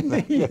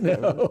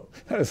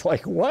 I was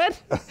like, what?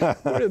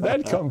 Where did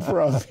that come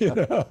from,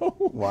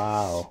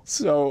 Wow.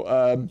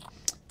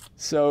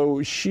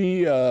 So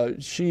she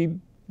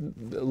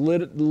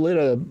lit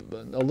a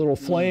little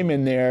flame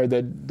in there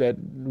that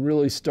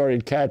really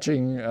started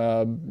catching,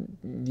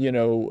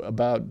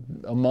 about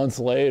a month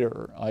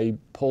later. I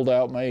pulled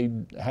out my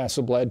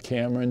Hasselblad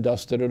camera and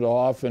dusted it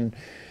off and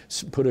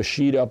put a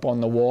sheet up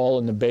on the wall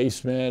in the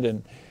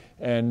basement,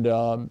 and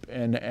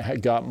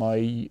had got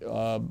my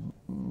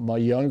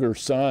younger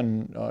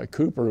son,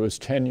 Cooper, who was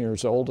 10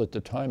 years old at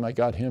the time. I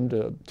got him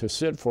to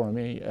sit for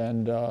me,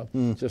 and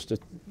just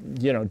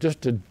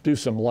to do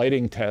some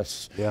lighting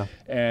tests. Yeah.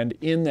 And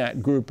in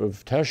that group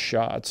of test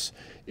shots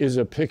is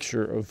a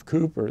picture of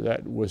Cooper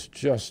that was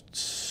just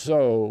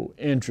so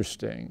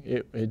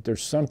interesting.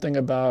 There's something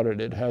about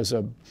it. It has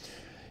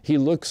he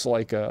looks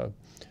like a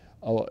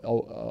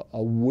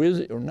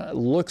wizard, or not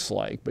looks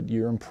like, but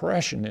your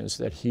impression is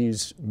that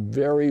he's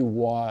very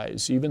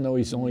wise. Even though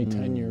he's only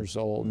 10 years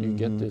old, you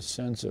get this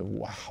sense of,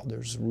 wow,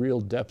 there's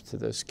real depth to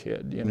this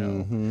kid,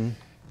 And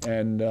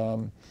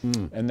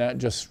that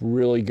just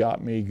really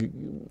got me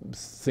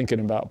thinking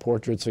about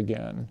portraits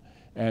again.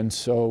 And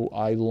so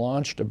I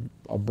launched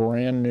a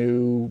brand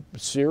new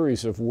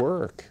series of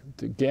work.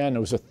 Again, it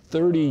was a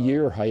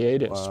 30-year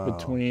hiatus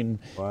between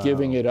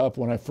giving it up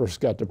when I first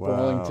got to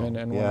Burlington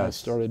and when I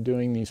started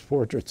doing these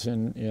portraits it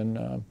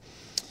was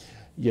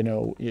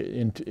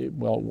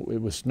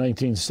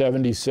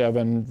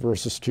 1977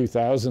 versus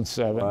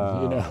 2007,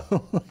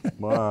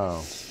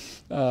 Wow.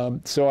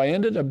 So I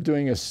ended up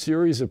doing a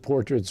series of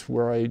portraits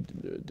where I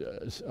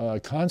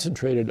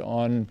concentrated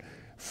on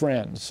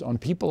friends, on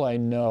people I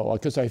know,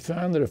 because I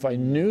found that if I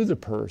knew the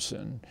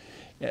person,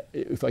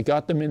 if I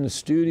got them in the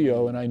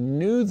studio and I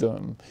knew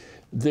them,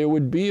 there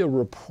would be a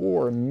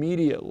rapport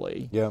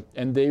immediately,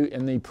 and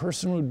the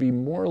person would be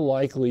more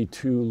likely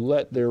to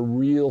let their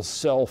real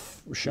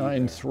self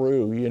shine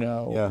through,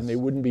 and they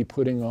wouldn't be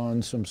putting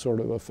on some sort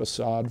of a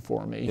facade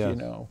for me,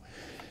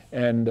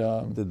 And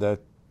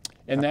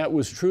and that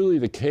was truly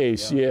the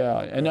case,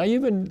 And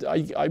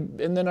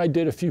and then I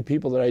did a few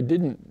people that I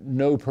didn't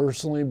know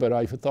personally, but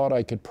I thought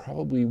I could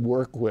probably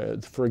work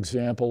with. For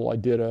example, I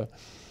did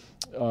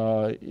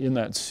in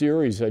that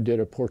series, I did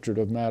a portrait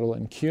of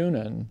Madeleine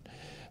Kunin.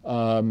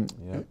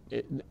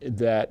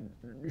 That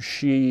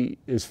she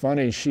is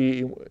funny.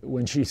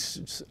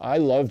 I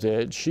loved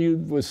it. She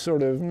was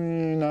sort of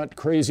not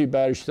crazy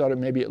about it. She thought it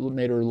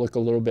made her look a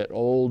little bit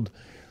old.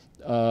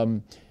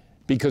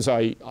 Because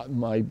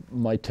my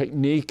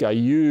technique I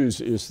use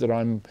is that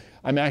I'm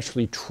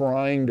actually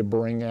trying to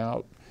bring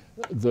out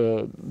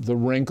the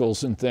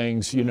wrinkles and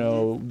things,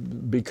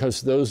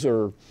 because those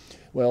are,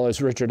 well,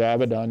 as Richard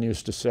Avedon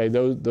used to say,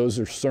 those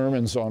are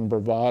sermons on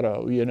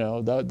bravado.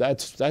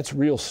 That's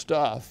real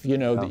stuff.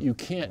 That you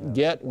can't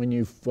get when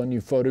you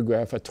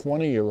photograph a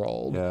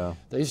 20-year-old. Yeah.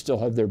 They still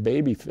have their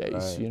baby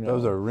face. Right.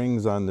 Those are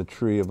rings on the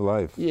tree of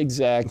life.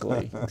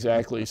 Exactly,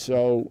 exactly.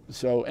 So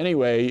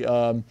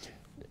anyway.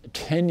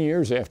 10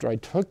 years after I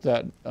took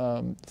that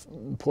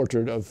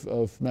portrait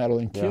of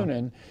Madeleine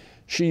Kunin,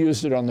 she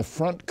used it on the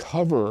front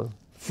cover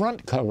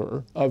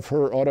of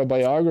her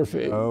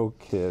autobiography. No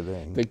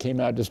kidding. That came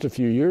out just a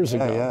few years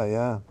ago.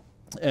 Yeah.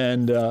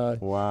 And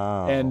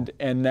wow. And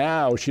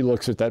now she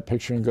looks at that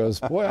picture and goes,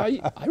 boy,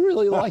 I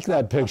really like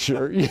that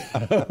picture.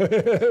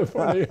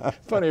 Funny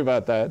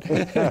about that.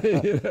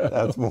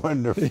 That's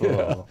wonderful.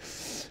 Yeah.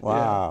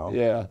 Wow.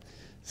 Yeah.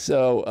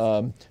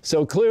 So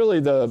clearly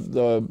the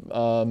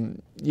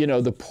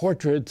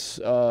portraits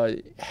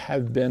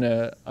have been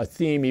a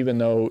theme, even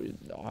though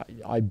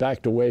I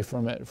backed away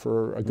from it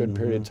for a good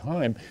period of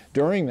time.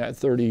 During that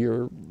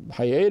 30-year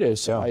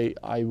hiatus, I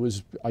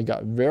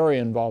got very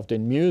involved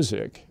in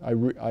music.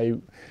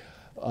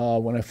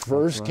 When I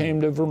first came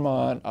to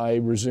Vermont, I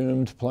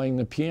resumed playing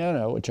the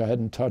piano, which I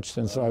hadn't touched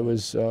since I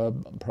was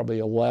probably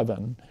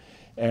 11,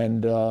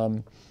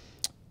 and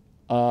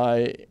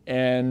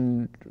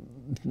And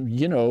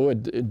you know,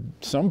 at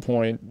some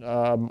point,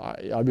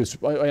 I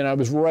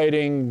was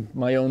writing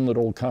my own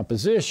little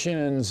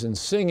compositions and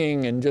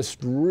singing and just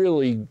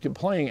really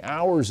playing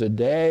hours a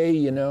day.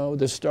 You know,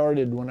 this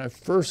started when I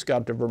first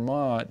got to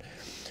Vermont.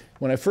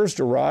 When I first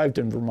arrived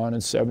in Vermont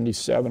in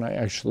 '77, I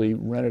actually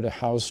rented a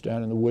house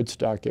down in the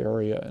Woodstock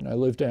area, and I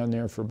lived down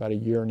there for about a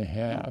year and a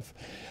half.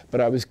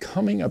 But I was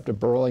coming up to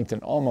Burlington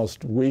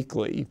almost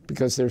weekly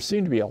because there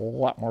seemed to be a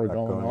lot more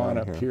going on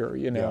up here,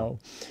 you know.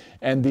 Yeah.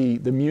 And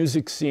the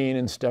music scene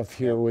and stuff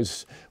here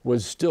was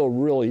still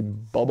really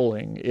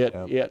bubbling.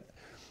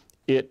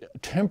 It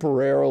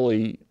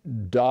temporarily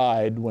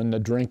died when the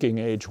drinking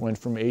age went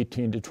from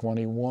 18 to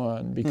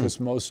 21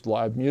 because most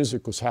live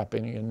music was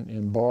happening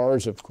in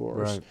bars, of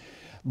course. Right.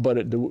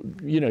 But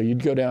you know,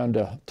 you'd go down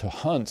to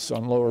Hunt's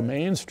on Lower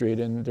Main Street,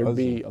 and there'd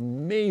be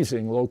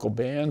amazing local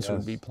bands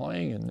would be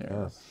playing in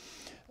there.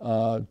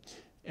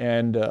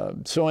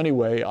 So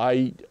anyway,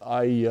 I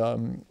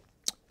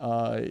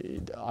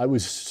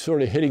was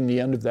sort of hitting the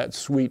end of that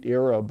sweet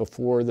era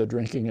before the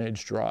drinking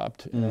age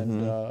dropped,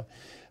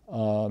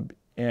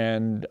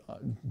 and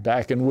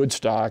back in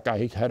Woodstock,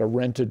 I had a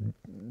rented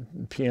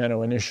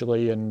piano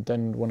initially, and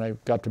then when I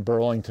got to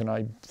Burlington,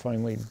 I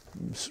finally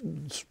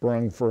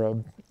sprung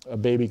for a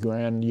baby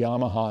grand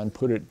Yamaha and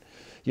put it,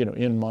 you know,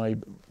 in my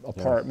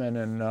apartment,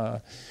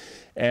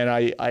 and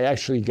I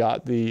actually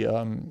got the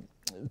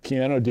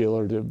piano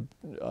dealer to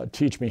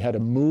teach me how to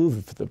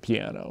move the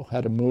piano,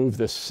 how to move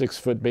this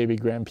 6-foot baby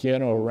grand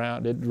piano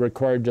around. It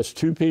required just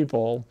 2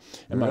 people,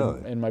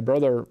 and my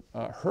brother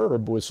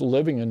Herb was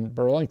living in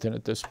Burlington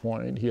at this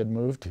point. He had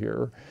moved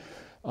here,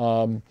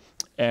 so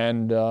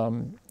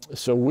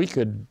we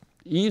could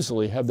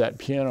easily have that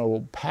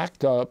piano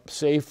packed up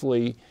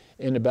safely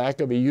in the back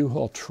of a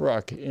U-Haul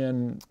truck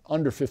in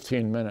under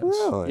 15 minutes.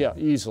 Really? Yeah,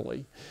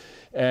 easily.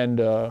 And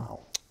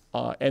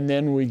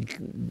then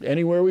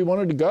anywhere we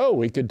wanted to go,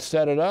 we could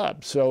set it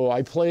up. So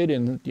I played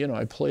in, you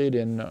know,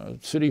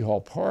 City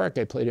Hall Park,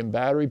 I played in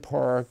Battery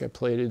Park, I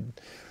played in,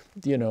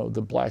 you know,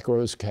 the Black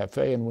Rose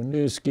Cafe in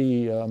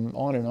Winooski,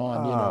 on and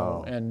on, you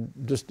know, and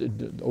just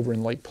over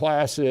in Lake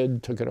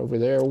Placid, took it over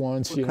there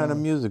once. What kind of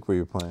music were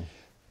you playing?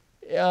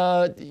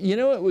 You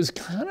know, it was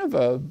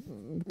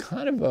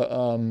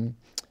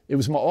it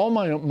was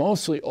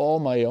mostly all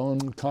my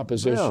own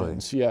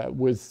compositions. Really? Yeah,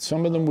 with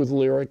some of them with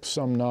lyrics,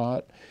 some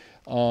not.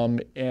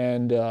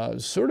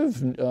 Sort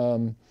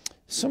of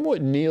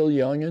somewhat Neil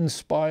Young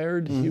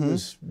inspired. He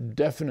was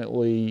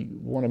definitely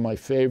one of my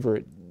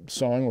favorite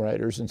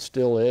songwriters and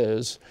still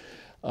is.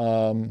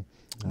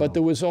 But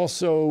there was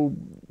also,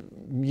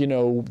 you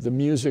know, the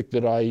music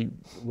that I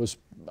was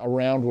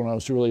around when I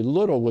was really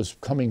little was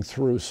coming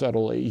through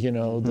subtly, you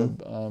know,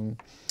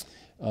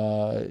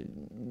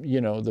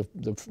 you know, the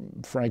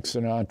Frank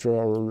Sinatra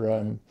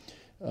or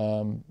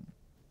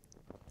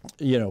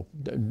you know,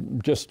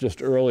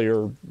 just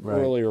earlier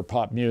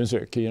pop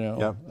music, you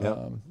know.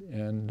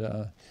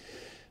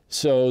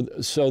 So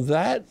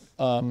that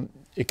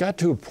it got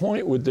to a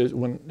point with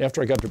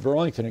after I got to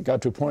Burlington, it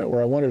got to a point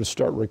where I wanted to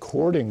start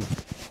recording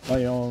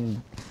my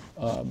own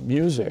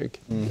music,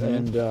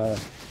 and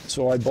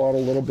so I bought a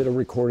little bit of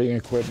recording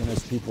equipment,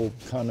 as people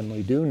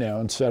commonly do now,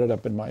 and set it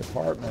up in my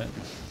apartment.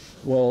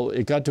 Well,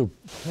 it got to a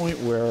point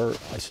where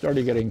I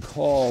started getting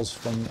calls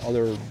from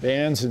other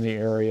bands in the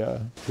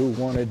area who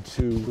wanted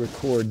to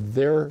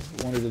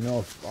wanted to know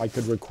if I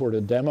could record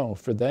a demo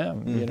for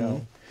them, you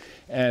know.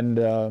 And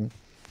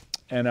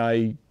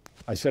I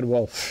said,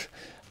 well,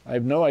 I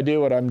have no idea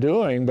what I'm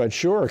doing, but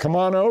sure, come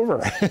on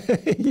over,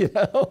 you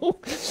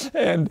know.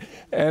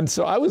 And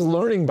so I was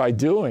learning by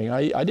doing.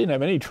 I didn't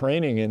have any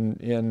training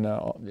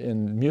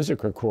in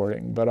music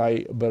recording, but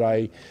I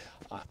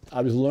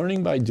was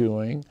learning by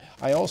doing.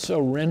 I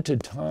also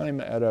rented time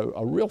at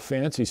a real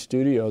fancy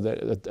studio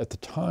that at the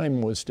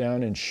time was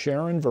down in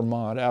Sharon,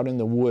 Vermont, out in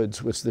the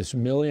woods, was this $1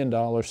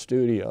 million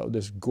studio,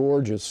 this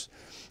gorgeous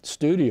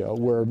studio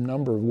where a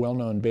number of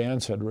well-known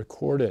bands had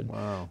recorded.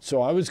 Wow.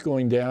 So I was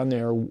going down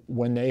there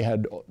when they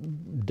had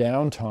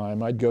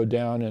downtime. I'd go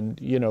down and,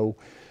 you know,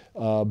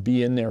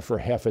 be in there for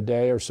half a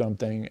day or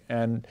something,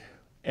 and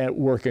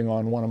working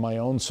on one of my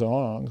own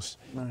songs,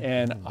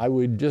 and I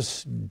would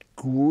just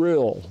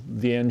grill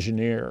the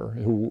engineer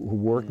who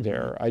worked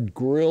there. I'd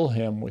grill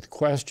him with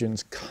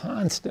questions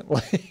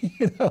constantly.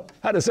 You know,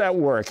 how does that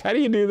work? How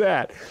do you do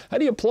that? How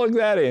do you plug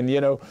that in?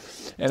 You know,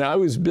 and I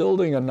was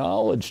building a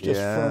knowledge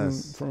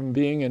just from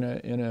being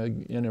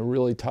in a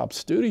really top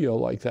studio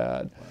like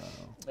that. Wow.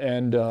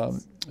 And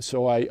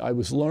so I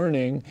was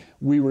learning.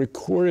 We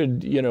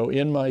recorded, you know,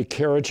 in my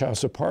carriage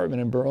house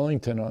apartment in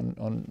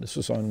Burlington this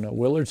was on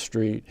Willard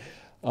Street.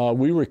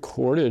 We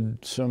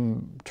recorded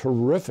some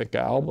terrific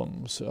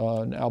albums.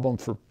 An album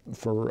for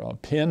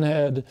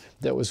Pinhead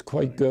that was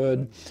quite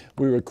good.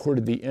 We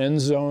recorded the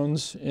End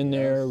Zones in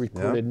there.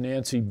 Recorded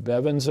Nancy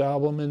Bevan's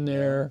album in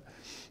there.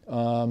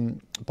 A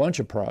bunch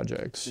of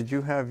projects. Did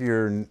you have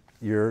your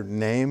your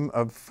name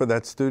for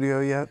that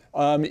studio yet?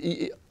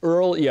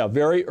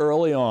 Very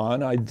early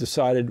on, I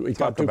decided we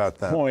got to a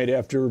point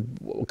after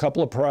a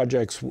couple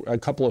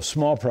of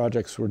small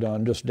projects were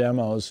done, just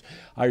demos.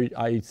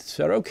 I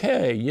said,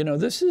 okay,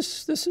 this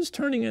is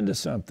turning into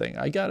something.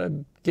 I got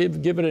to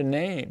give it a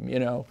name,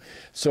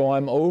 So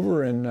I'm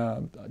over in,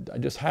 I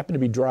just happened to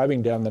be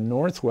driving down the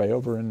Northway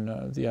over in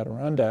the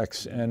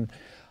Adirondacks, and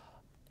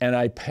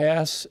I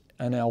pass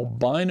an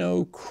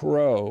albino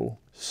crow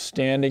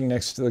standing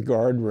next to the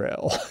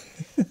guardrail.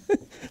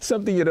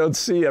 Something you don't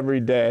see every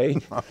day.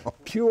 No.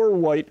 Pure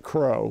white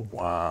crow.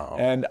 Wow.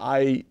 And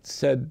I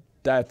said,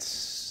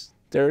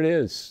 there it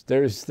is.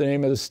 There's the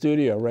name of the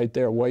studio right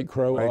there, White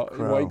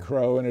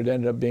Crow, and it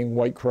ended up being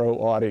White Crow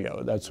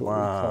Audio. That's what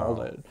we called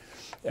it.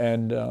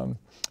 And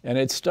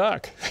it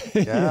stuck.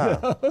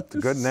 Yeah, it's a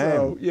good name.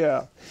 So,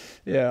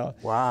 yeah.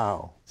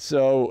 Wow.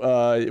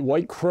 So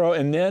White Crow,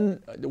 and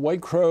then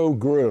White Crow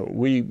grew.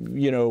 We,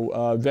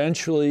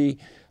 eventually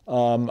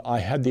I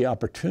had the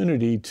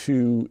opportunity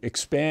to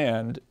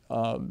expand,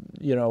 an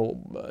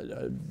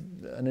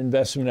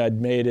investment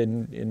I'd made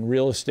in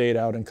real estate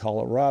out in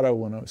Colorado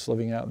when I was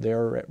living out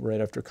there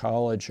right after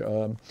college,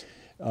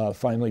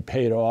 finally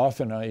paid off,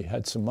 and I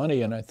had some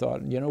money, and I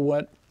thought, you know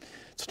what,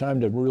 it's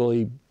time to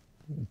really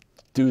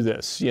do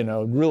this,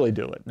 really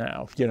do it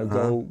now,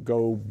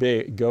 go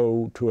big,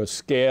 go to a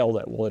scale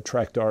that will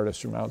attract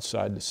artists from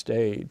outside the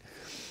state.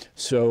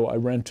 So I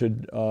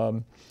rented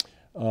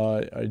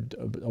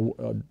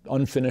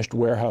unfinished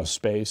warehouse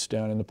space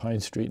down in the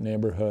Pine Street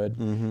neighborhood,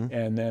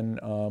 and then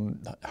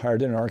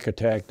hired an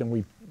architect, and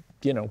we,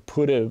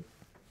 put a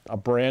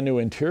brand new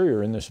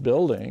interior in this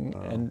building,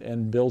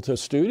 and built a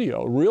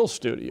studio, a real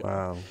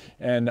studio,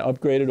 and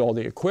upgraded all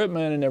the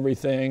equipment and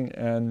everything,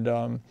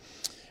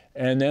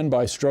 and then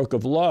by stroke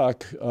of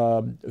luck,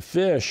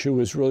 Fish, who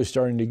was really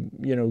starting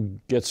to,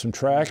 get some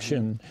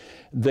traction,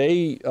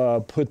 they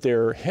put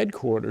their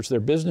headquarters, their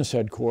business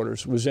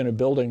headquarters, was in a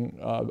building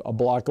a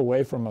block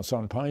away from us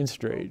on Pine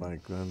Street. Oh my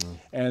goodness.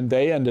 And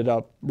they ended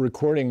up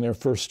recording their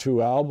first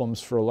 2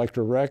 albums for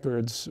Elektra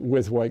Records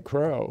with White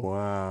Crow.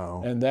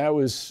 Wow. And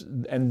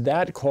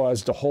that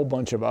caused a whole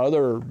bunch of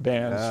other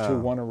bands to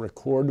want to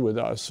record with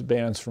us,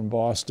 bands from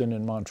Boston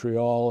and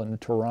Montreal and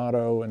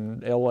Toronto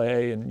and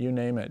LA and you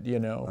name it,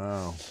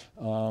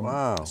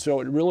 Wow. So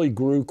it really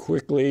grew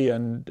quickly,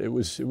 and it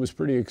was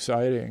pretty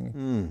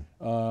exciting.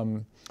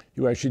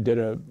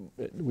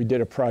 We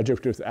did a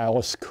project with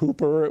Alice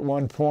Cooper at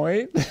one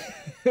point,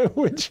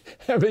 which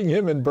having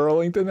him in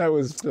Burlington, that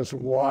was just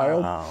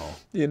wild,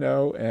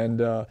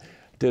 and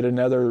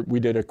we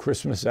did a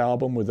Christmas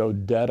album with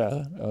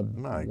Odetta,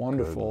 a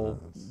wonderful,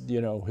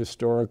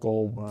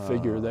 historical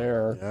figure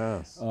there.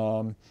 Yes.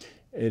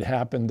 It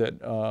happened that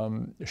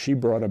she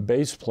brought a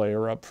bass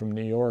player up from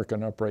New York,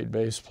 an upright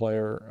bass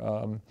player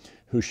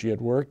who she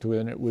had worked with,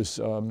 and it was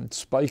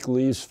Spike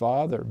Lee's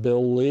father,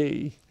 Bill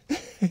Lee.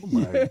 Oh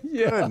my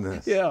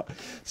goodness. Yeah.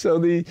 So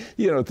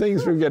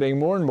things were getting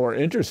more and more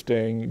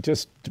interesting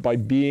just by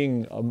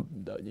being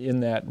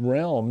in that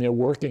realm,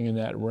 working in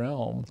that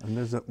realm. And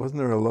wasn't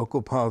there a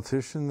local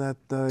politician that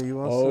you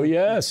also? Oh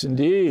yes,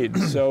 indeed.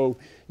 So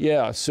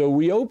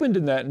we opened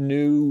in that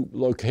new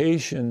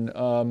location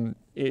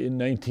in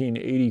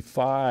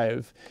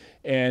 1985.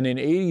 And in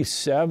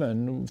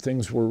 87,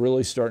 things were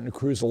really starting to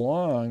cruise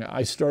along.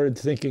 I started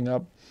thinking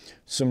up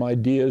some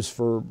ideas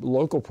for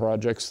local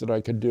projects that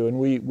I could do. And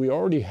we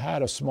already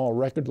had a small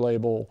record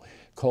label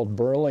called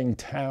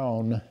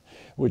Burlingtown,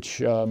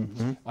 which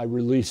I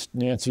released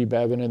Nancy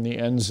Bevan and the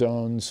End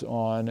Zones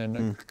on,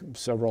 and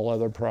several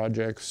other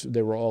projects.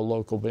 They were all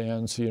local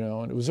bands,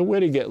 and it was a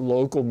way to get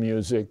local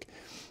music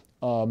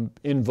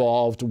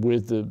involved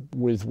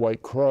with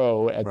White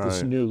Crow at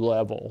this new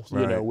level,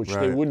 which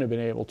they wouldn't have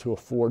been able to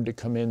afford to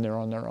come in there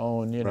on their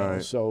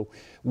own, So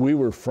we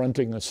were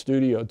fronting the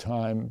studio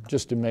time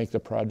just to make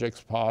the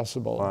projects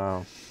possible.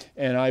 Wow.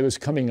 And I was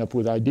coming up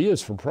with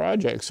ideas for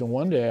projects, and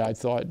one day I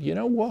thought,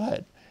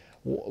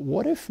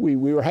 what if we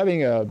were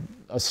having a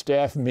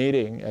staff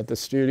meeting at the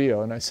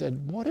studio, and I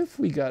said, what if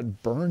we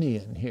got Bernie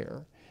in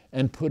here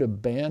and put a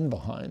band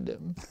behind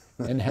him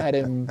and had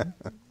him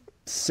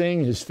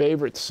sing his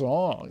favorite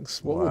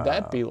songs? What would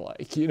that be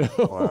like,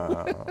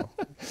 Wow.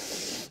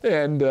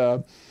 And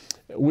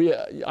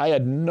I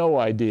had no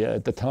idea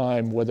at the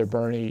time whether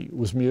Bernie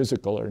was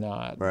musical or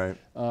not. Right.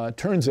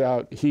 Turns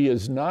out he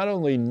is not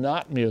only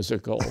not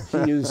musical,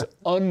 he is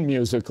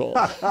unmusical.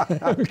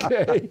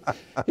 Okay.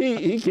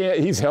 He can't.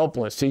 He's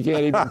helpless. He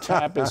can't even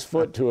tap his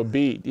foot to a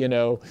beat.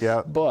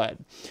 Yeah. But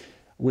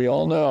we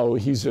all know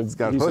he's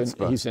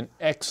an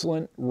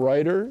excellent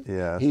writer.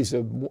 Yes.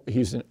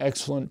 He's an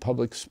excellent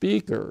public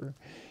speaker,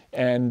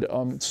 and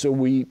so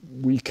we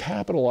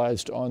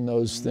capitalized on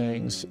those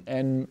things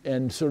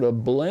and sort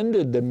of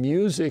blended the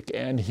music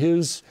and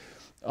his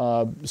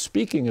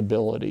speaking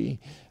ability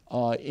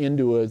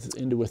into a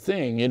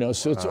thing.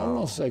 So it's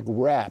almost like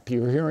rap.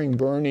 You're hearing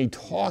Bernie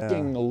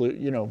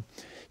talking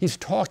he's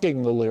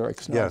talking the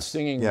lyrics, not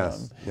singing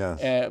them.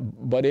 Yes.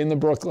 But in the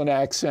Brooklyn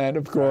accent,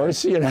 of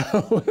course,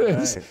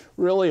 it's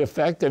really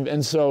effective.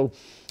 And so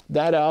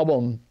that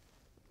album,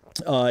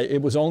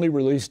 it was only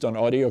released on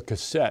audio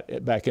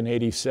cassette back in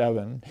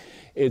 '87.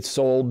 It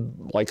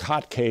sold like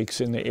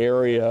hotcakes in the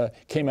area,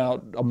 came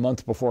out a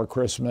month before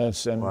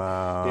Christmas, and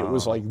it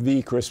was like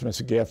the Christmas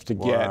gift to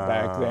get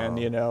back then,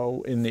 you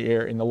know, in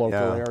the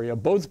local area,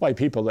 both by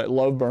people that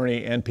love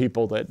Bernie and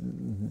people that,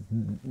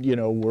 you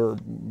know, were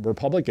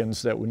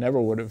Republicans that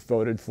never would have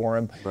voted for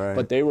him,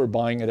 but they were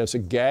buying it as a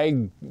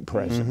gag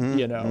present,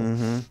 you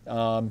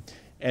know.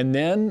 And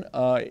then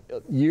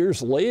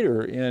years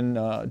later, in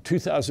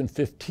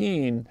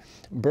 2015,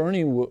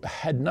 Bernie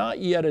had not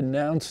yet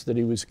announced that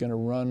he was going to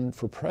run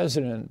for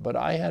president, but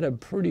I had a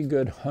pretty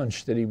good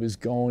hunch that he was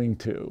going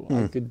to.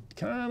 I could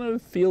kind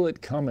of feel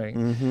it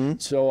coming.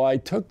 So I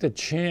took the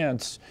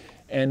chance,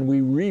 and we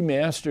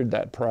remastered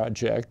that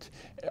project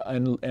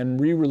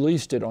and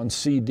re-released it on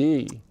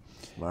CD.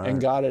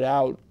 And got it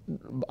out.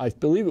 I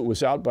believe it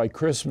was out by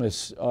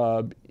Christmas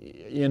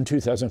in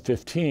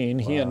 2015.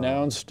 He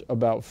announced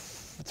about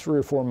 3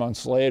 or 4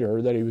 months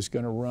later that he was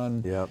going to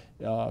run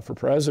for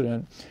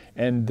president,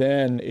 and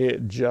then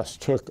it just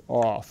took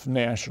off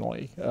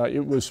nationally.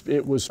 It was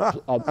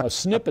a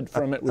snippet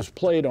from it was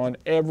played on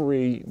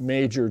every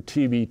major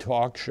TV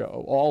talk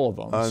show, all of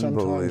them.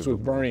 Sometimes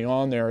with Bernie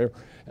on there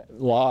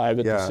live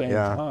at the same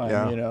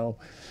time, you know,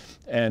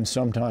 and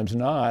sometimes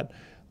not.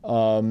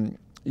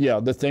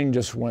 Yeah, the thing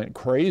just went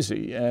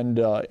crazy,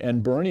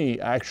 and Bernie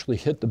actually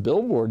hit the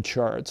Billboard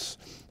charts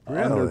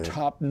under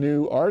top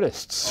new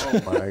artists.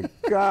 Oh my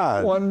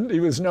God! He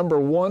was number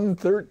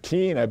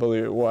 113, I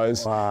believe it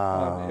was,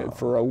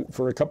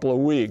 for a couple of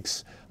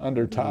weeks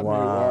under top new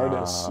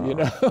artists. You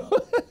know,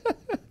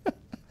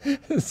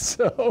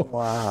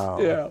 so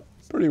yeah,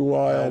 pretty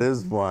wild. That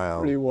is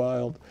wild. Pretty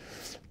wild,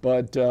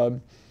 but.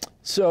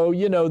 So,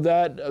 you know,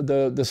 that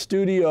the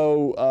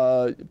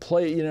studio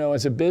you know,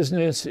 as a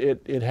business,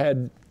 it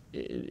had,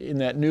 in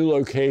that new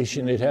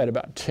location, it had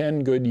about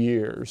 10 good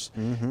years.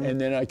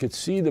 And then I could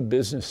see the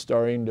business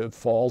starting to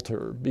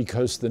falter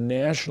because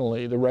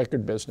nationally, the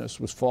record business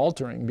was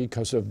faltering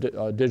because of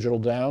digital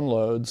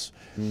downloads,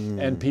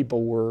 and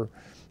people were,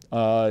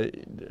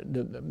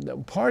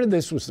 part of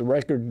this was the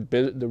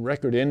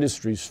record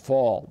industry's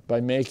fault by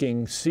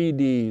making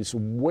CDs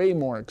way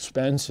more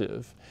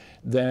expensive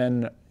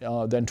than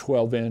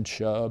 12-inch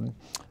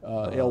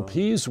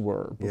LPs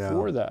were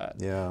before that.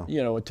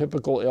 You know, a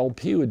typical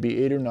LP would be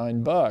 $8 or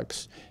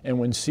 $9, and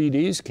when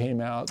CDs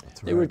came out,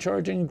 they were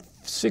charging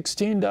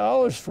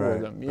 $16 for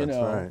them, you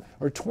know,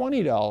 or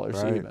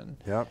 $20 even.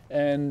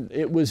 And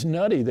it was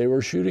nutty. They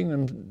were shooting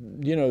them,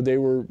 you know, they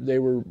were,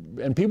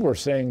 and people were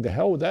saying, "The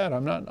hell with that!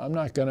 I'm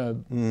not gonna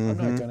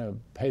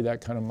pay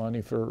that kind of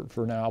money for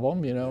an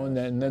album," you know, and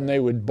then they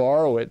would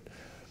borrow it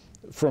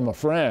from a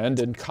friend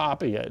and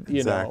copy it,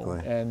 you know,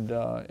 and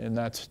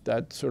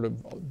that sort of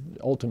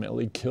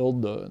ultimately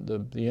killed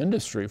the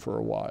industry for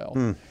a while.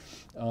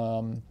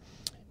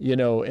 You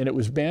know, and it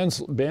was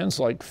bands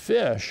like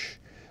Fish.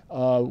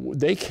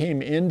 They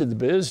came into the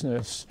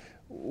business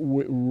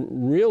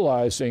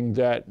realizing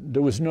that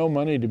there was no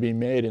money to be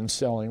made in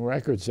selling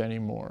records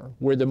anymore.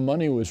 Where the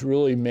money was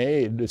really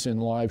made is in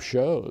live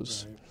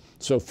shows.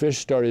 So Fish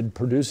started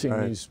producing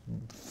these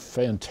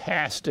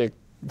fantastic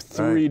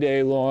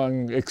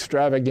 3-day-long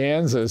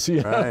extravaganzas,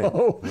 you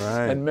know,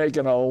 and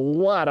making a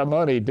lot of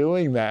money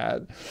doing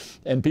that.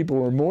 And people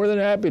were more than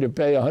happy to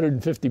pay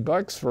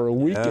 $150 for a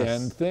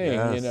weekend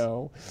thing, you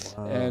know.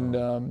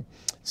 And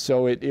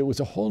so it was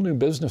a whole new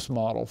business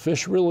model.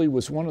 Fish really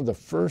was one of the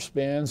first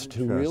bands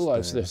to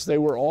realize this. They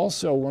were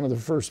also one of the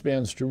first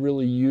bands to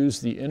really use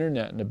the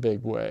internet in a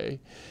big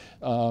way.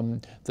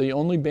 The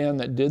only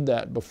band that did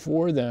that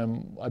before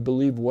them, I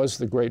believe, was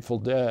the Grateful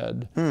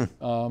Dead.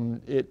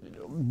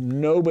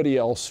 Nobody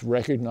else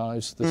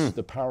recognized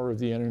the power of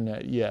the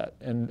internet yet,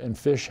 and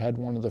Fish had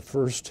one of the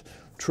first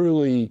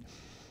truly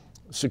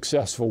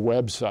successful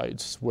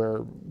websites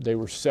where they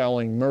were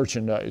selling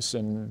merchandise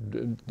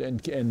and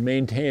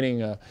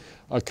maintaining a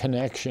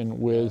connection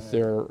with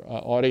their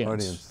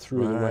audience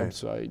through the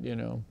website, you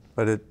know.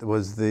 But it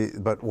was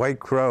but White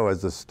Crow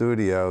as a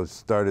studio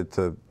started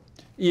to.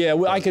 Yeah,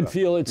 well, I could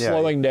feel it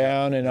slowing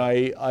down, and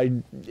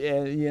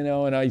you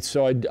know, and I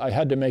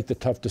had to make the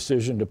tough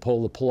decision to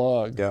pull the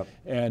plug.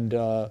 And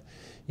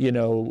you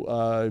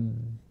know,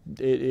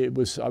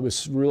 I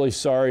was really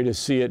sorry to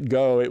see it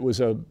go. It was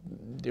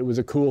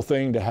a cool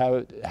thing to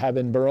have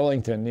in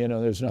Burlington. You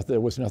know, there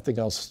was nothing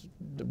else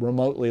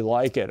remotely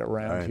like it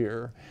around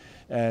here,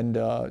 and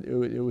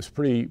it was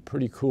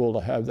pretty cool to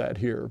have that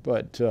here.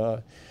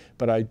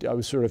 But I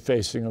was sort of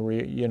facing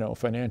a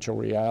financial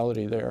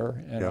reality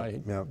there, and I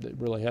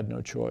really had no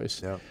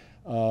choice.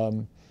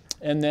 And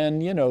then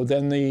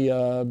the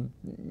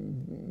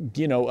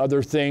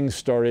other things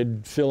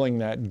started filling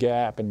that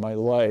gap in my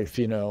life.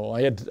 You know,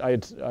 I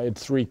had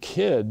 3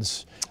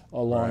 kids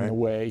along the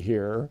way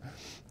here,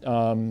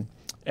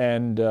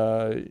 and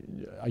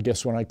I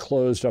guess when I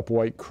closed up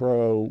White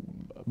Crow,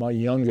 my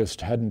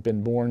youngest hadn't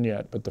been born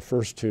yet, but the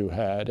first 2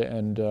 had,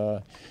 and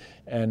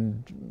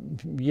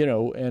you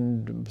know,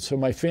 and so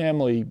my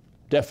family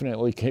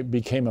definitely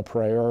became a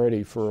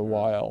priority for a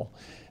while.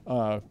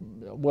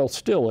 Well,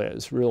 still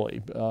is,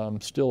 really.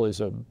 Still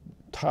is a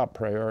top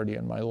priority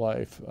in my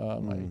life.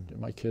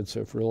 My kids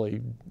have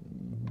really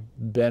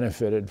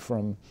benefited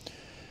from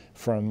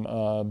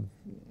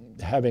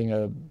having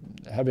a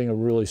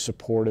really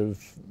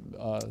supportive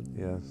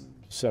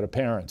set of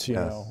parents, you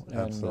know. And,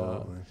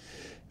 absolutely.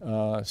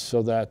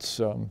 so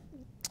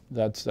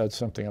that's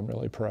something I'm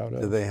really proud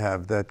of. Do they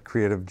have that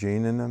creative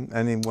gene in them?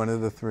 Any one of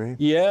the three?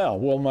 Yeah.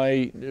 Well,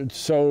 my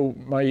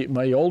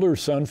older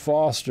son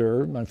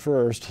Foster, my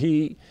first,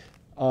 he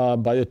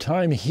by the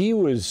time he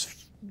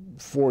was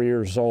 4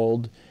 years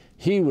old,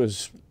 he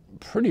was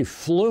pretty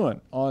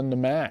fluent on the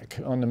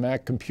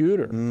Mac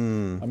computer.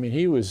 I mean,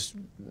 he was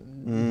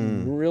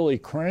really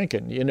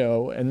cranking, you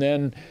know. And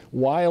then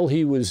while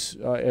he was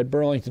at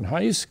Burlington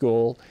High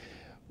School,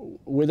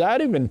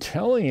 without even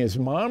telling his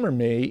mom or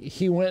me,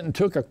 he went and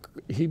took a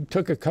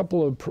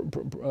couple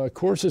of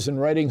courses in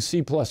writing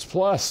C++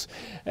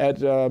 at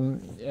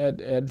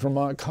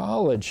Vermont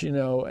College, you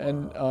know,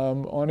 and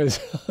on his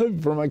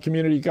Vermont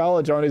Community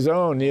College on his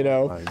own, you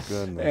know. My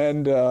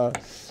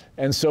goodness.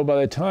 And so by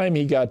the time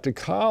he got to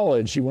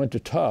college, he went to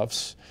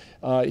Tufts.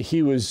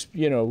 He was,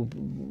 you know,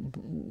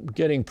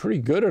 getting pretty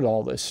good at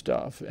all this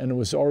stuff, and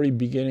was already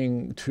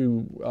beginning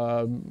to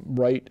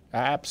write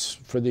apps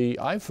for the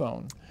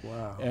iPhone.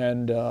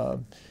 Wow.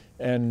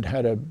 And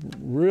had a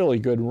really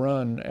good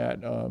run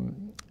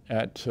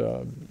at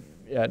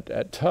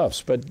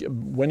Tufts. But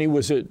when he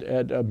was at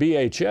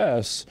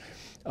BHS,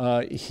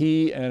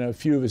 he and a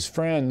few of his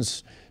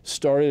friends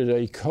started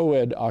a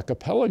co-ed a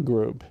cappella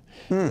group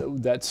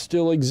that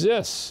still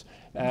exists.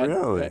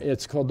 Really?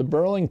 It's called the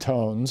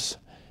Burlingtones.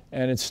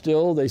 And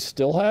they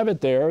still have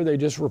it there. They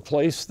just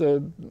replace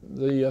the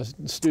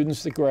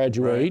students that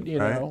graduate, you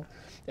know.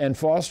 And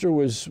Foster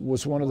was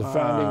one of the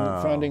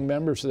founding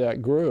members of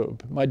that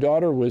group. My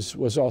daughter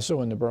was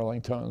also in the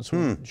Burlingtones.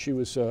 She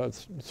was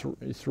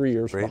 3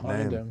 years Great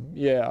behind name. him.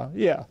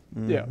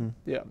 Yeah.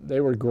 They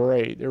were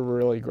great. They were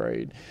really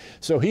great.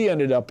 So he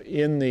ended up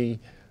in the.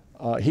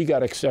 He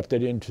got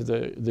accepted into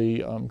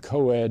the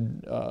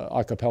co-ed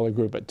a cappella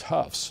group at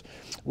Tufts,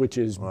 which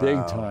is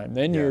big time.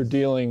 Then you're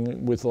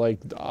dealing with like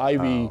the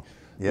Ivy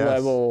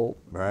level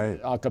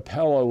a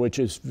cappella, which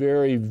is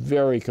very,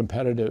 very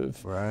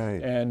competitive.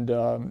 Right. And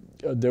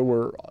there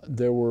were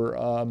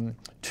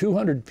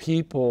 200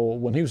 people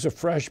when he was a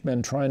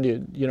freshman trying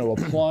to, you know,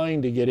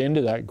 applying to get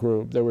into that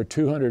group. There were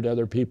 200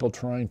 other people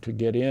trying to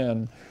get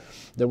in.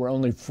 There were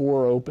only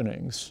 4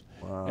 openings.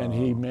 Wow. And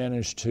he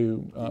managed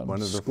to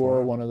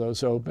score one of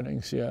those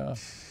openings, yeah.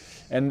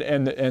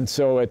 And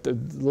so at the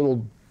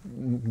little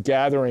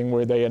gathering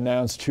where they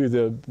announced who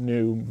the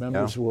new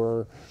members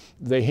were,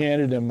 they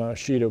handed him a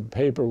sheet of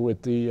paper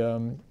with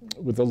the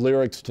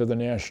lyrics to the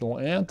national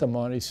anthem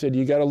on. He said,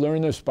 "You got to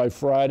learn this by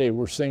Friday.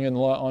 We're singing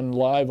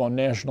live on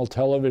national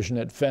television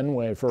at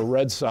Fenway for a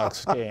Red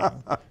Sox game."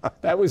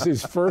 That was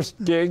his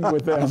first gig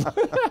with them.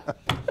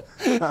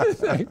 Isn't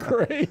that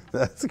great?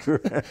 That's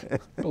great.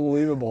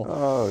 Unbelievable.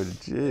 Oh,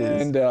 geez.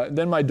 And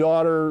then my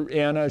daughter,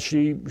 Anna,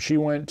 she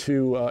went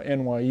to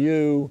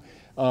NYU.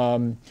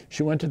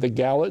 She went to the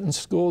Gallatin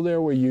School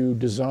there, where you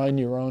design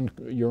your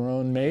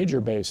own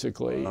major,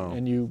 basically. Wow.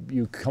 And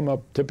you come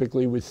up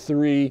typically with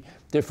 3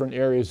 different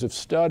areas of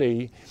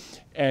study,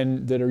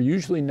 and that are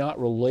usually not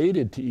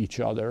related to each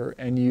other.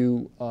 And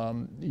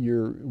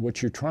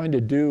what you're trying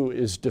to do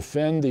is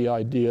defend the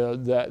idea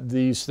that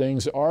these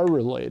things are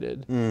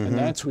related, and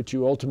that's what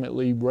you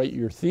ultimately write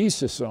your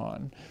thesis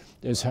on,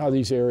 is how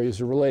these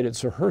areas are related.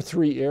 So her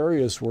 3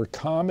 areas were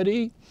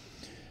comedy,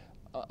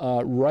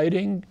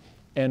 writing,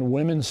 and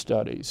women's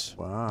studies.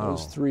 Wow.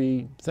 Those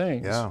 3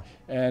 things. Yeah.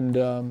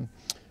 And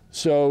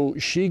so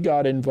she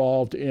got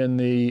involved in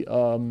the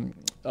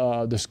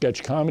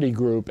sketch comedy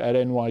group at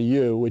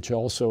NYU, which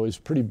also is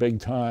pretty big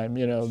time.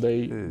 You know,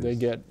 they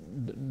get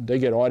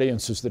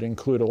audiences that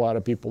include a lot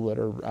of people that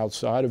are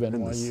outside of NYU.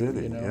 In the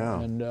city, you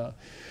know,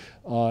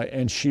 yeah.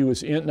 And she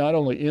was not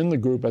only in the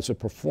group as a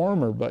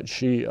performer, but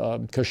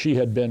because she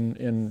had been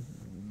in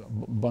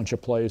a bunch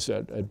of plays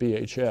at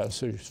BHS,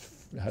 so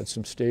she had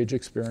some stage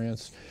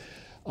experience.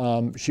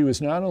 She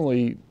was not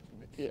only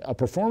a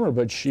performer,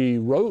 but she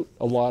wrote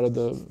a lot of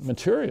the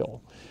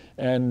material,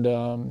 and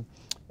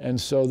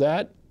so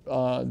that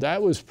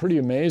was pretty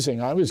amazing.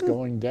 I was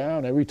going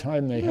down every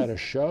time they had a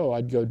show.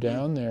 I'd go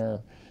down there.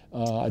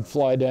 I'd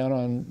fly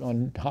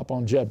down hop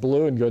on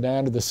JetBlue and go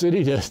down to the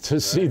city to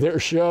see their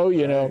show,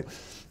 you know,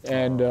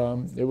 and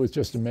it was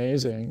just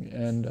amazing.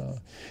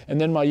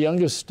 And then my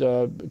youngest,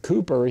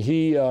 Cooper,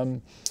 he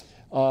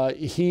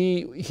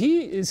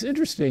is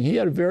interesting. He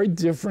had a very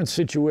different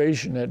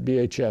situation at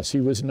BHS.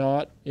 He was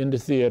not into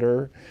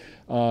theater,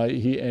 and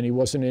he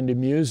wasn't into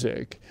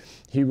music.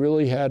 He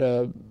really had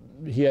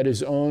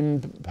his own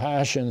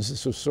passions.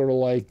 This was sort of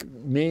like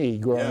me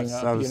growing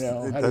up, you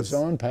know, had his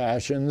own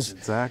passions.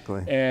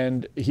 Exactly.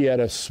 And he had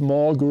a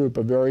small group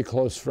of very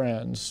close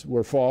friends,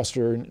 where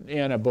Foster and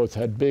Anna both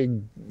had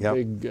big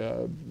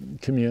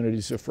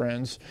communities of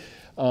friends.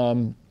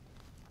 And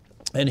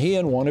he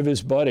and one of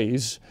his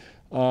buddies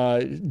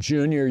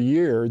junior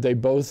year, they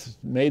both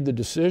made the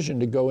decision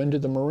to go into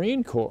the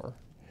Marine Corps.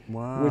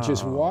 Wow. Which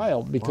is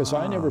wild, because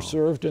I never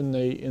served in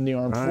the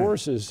armed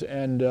forces,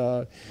 and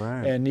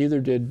and neither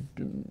did,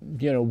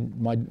 you know,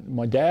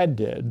 my dad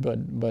did, but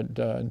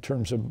in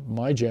terms of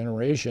my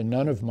generation,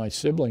 none of my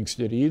siblings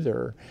did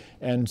either,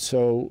 and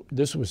so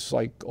this was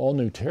like all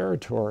new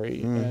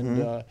territory,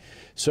 and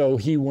so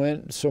he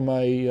went. So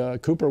my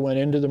Cooper went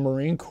into the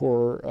Marine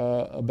Corps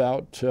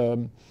about.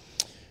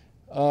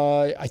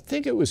 I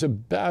think it was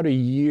about a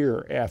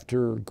year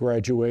after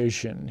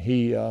graduation.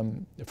 He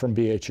from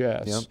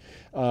BHS.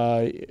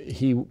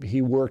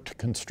 He worked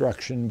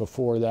construction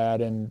before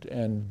that,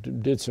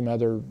 and did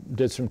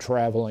some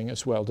traveling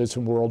as well. Did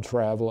some world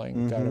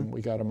traveling.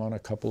 We got him on a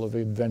couple of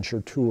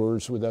adventure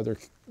tours with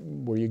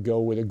where you go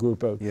with a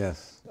group of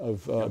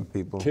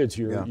people, kids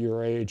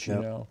your age, you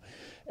know,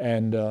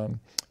 and.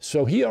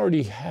 So he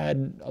already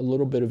had a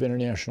little bit of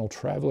international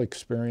travel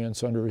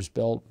experience under his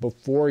belt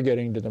before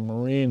getting to the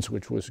Marines,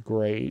 which was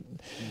great.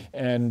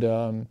 And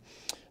you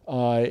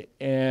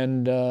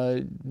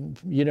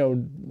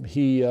know,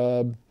 he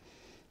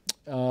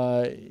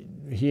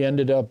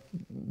ended up,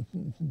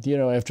 you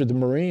know, after the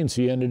Marines,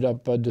 he ended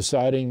up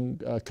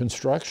deciding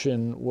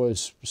construction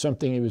was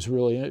something he was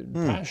really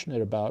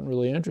passionate about and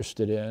really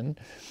interested in.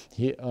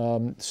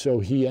 So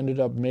he ended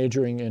up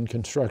majoring in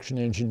construction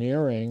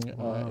engineering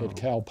at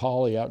Cal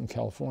Poly out in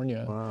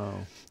California.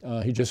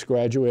 He just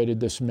graduated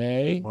this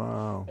May,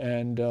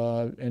 and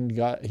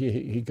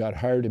he got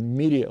hired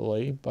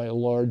immediately by a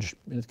large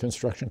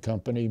construction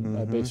company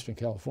based in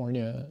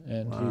California,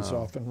 and he's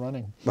off and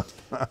running.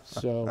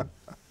 So.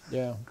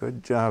 Yeah.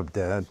 Good job,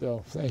 Dad.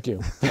 So thank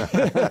you.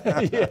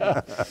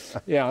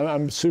 Yeah.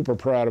 I'm super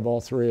proud of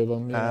all three of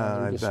them. You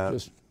know,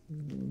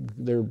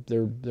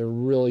 they're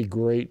really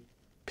great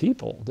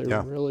people.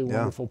 They're really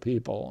wonderful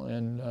people,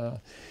 and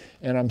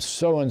I'm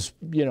so I'm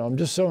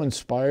just so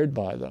inspired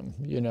by them.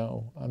 You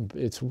know,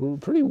 it's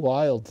pretty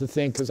wild to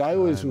think, because I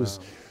always was.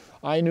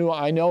 I know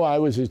I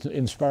was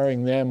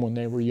inspiring them when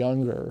they were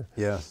younger.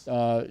 Yes.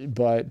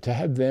 But to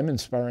have them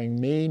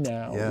inspiring me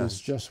now is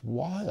just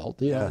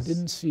wild. You know, I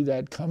didn't see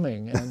that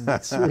coming, and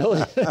it's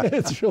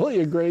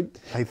really a great.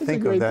 I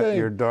think of that thing.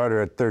 Your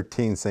daughter at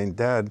 13 saying,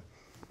 "Dad,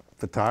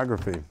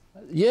 photography."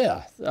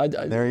 Yeah.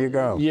 There you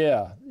go.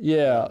 Yeah.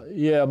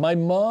 My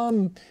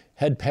mom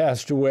had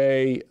passed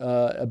away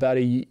about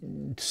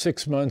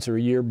 6 months or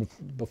a year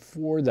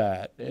before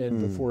that,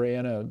 and before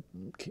Anna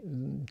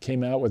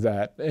came out with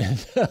that.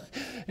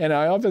 And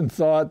I often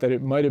thought that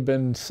it might have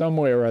been some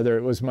way or other,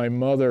 it was my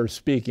mother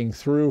speaking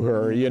through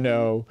her, you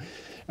know,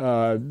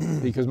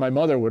 because my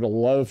mother would have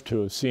loved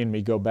to have seen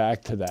me go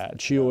back to that.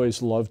 She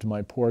always loved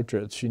my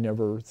portraits. She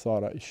never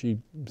thought, she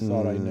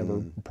thought I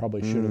never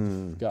probably should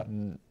have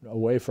gotten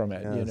away from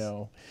it, you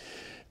know.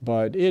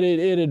 But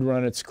it had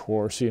run its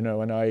course, you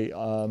know, and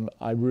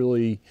I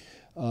really,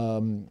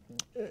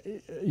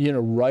 you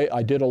know,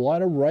 I did a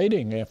lot of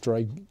writing after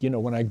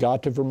when I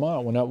got to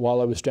Vermont, while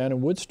I was down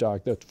in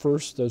Woodstock.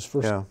 Those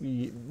first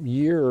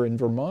year in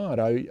Vermont,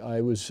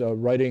 I was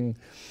writing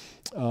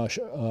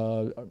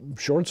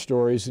short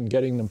stories and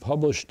getting them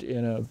published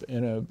in a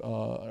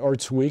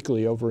Arts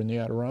Weekly over in the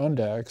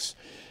Adirondacks,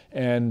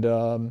 and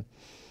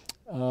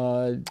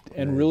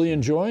really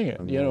enjoying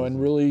it, you know,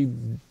 and really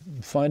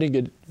finding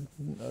it,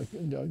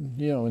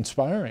 you know,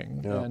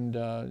 inspiring. And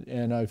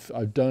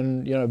I've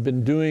done, you know, I've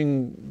been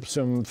doing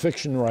some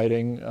fiction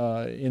writing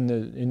in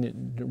the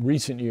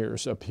recent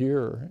years up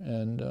here,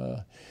 and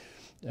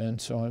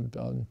so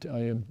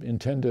I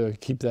intend to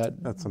keep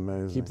that. That's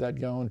amazing. Keep that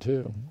going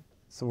too.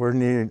 So we're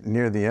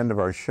near the end of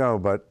our show,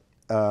 but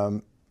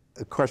a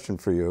question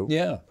for you.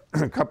 Yeah.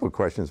 A couple of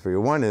questions for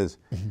you. One is,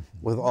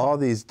 with all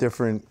these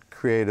different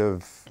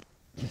creative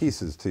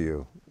pieces to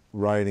you,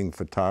 writing,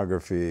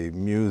 photography,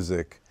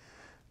 music,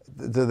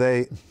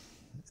 do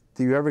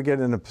you ever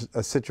get in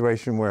a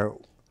situation where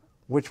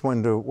which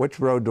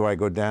road do I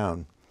go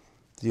down?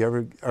 Do you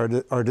ever,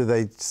 or do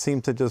they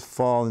seem to just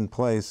fall in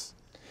place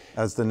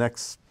as the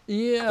next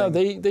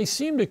thing? They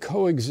seem to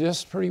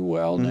coexist pretty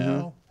well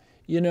now.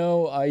 You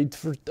know, I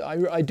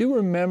do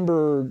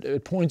remember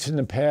at points in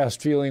the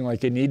past feeling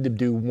like I need to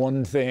do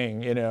one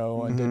thing, you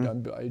know,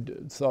 and I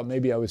thought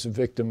maybe I was a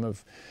victim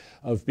of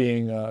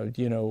being,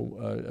 you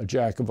know, a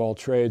jack of all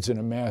trades and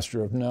a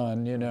master of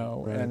none, you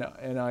know.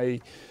 And I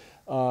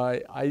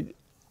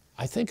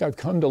think I've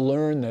come to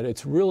learn that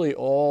it's really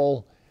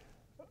all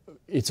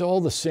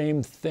the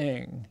same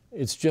thing.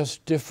 It's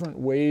just different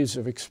ways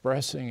of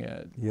expressing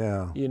it.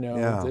 You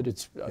know, that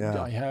it's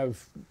I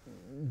have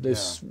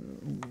this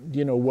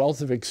you know,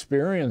 wealth of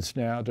experience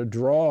now to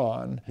draw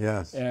on.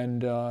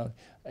 And I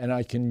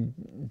can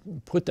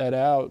put that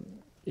out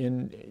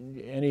in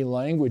any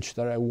language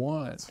that I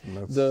want.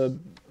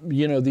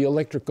 You know, the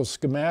electrical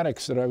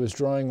schematics that I was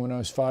drawing when I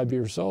was 5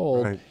 years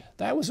old,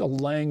 that was a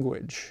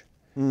language.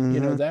 You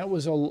know, that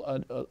was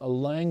a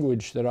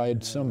language that I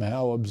had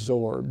somehow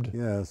absorbed.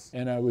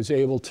 And I was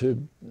able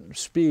to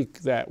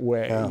speak that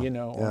way, you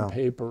know, on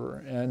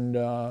paper.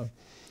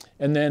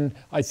 And then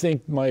I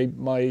think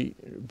my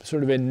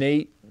sort of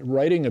innate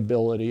writing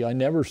ability, I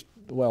never,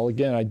 well,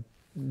 again, I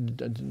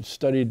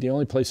studied, the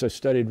only place I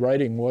studied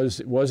writing was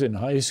in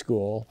high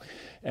school.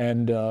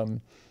 And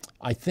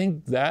I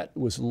think that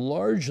was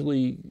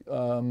largely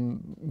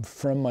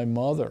from my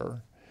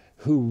mother,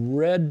 who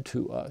read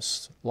to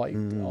us like a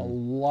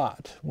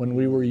lot when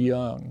we were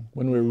young.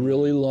 When we were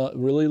really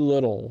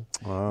little,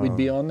 we'd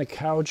be on the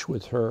couch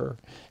with her,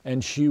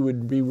 and she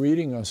would be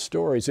reading us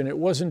stories. And it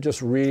wasn't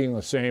just reading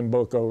the same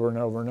book over and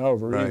over and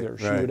over either.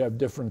 She would have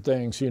different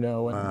things, you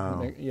know,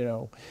 and you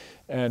know,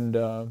 and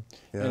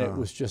it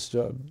was just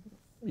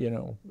you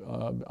know,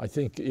 I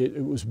think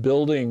it was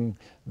building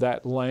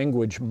that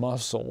language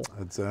muscle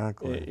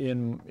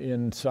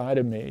inside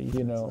of me,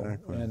 you know,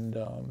 and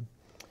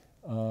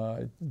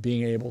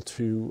being able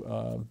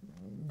to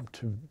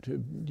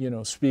you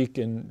know, speak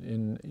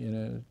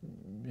in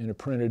a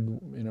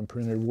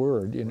printed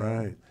word, you know.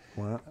 Right.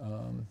 Wow.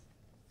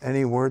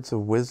 Any words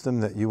of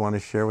wisdom that you want to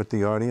share with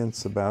the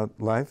audience about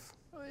life?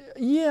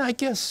 Yeah, I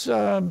guess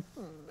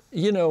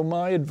you know,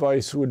 my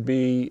advice would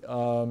be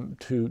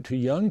to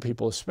young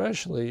people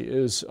especially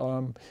is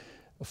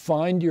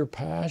find your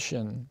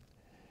passion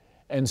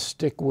and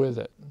stick with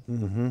it.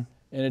 Mm-hmm.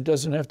 And it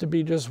doesn't have to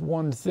be just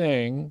one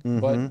thing,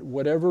 but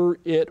whatever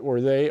it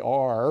or they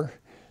are,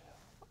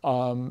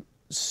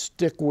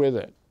 stick with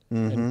it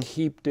and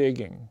keep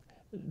digging.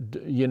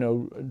 You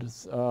know,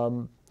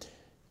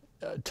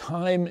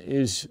 time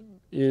is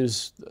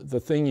the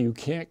thing you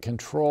can't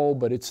control,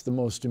 but it's the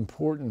most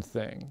important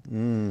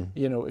thing.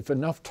 You know, if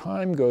enough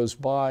time goes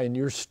by and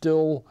you're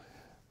still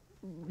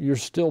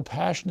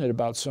passionate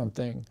about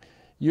something,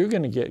 you're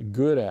going to get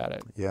good at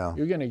it. Yeah.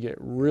 You're going to get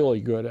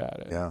really good at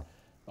it. Yeah.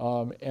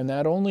 And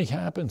that only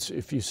happens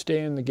if you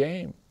stay in the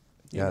game.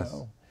 You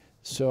know?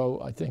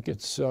 So I think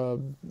it's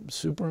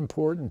super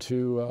important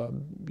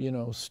to you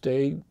know,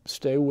 stay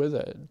with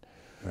it.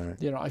 Right.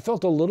 You know, I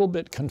felt a little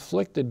bit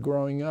conflicted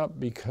growing up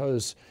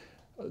because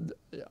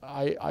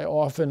I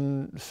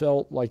often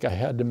felt like I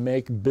had to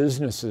make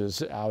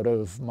businesses out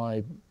of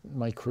my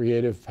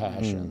creative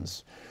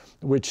passions,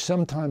 which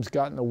sometimes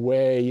got in the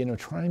way. You know,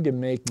 trying to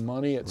make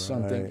money at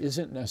something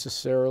isn't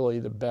necessarily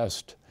the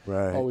best,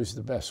 always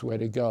the best way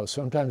to go.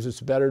 Sometimes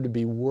it's better to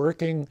be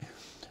working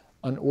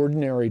an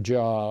ordinary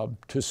job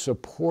to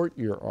support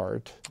your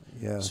art,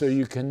 so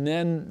you can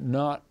then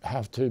not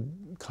have to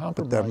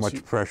compromise. Put that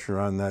much pressure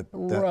on that.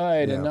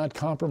 And not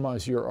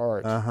compromise your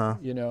art.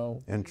 You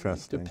know,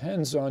 interesting. It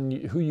depends on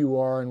who you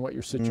are and what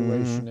your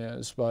situation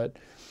is. But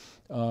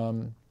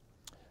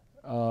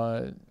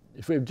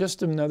if we have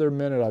just another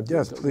minute,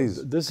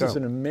 please. This is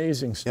an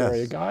amazing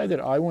story. A guy that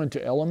I went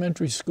to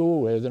elementary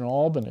school with in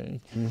Albany.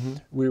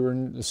 We were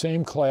in the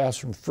same class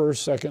from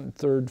first, second,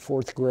 third,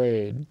 fourth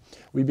grade.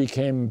 We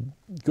became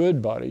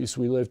good buddies.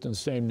 We lived in the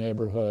same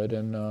neighborhood,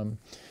 and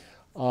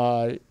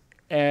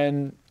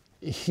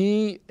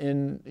he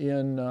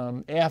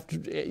after,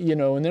 you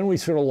know, and then we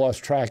sort of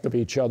lost track of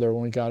each other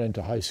when we got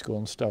into high school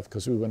and stuff,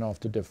 because we went off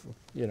to different,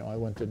 you know, I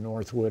went to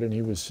Northwood and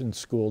he was in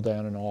school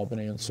down in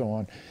Albany and so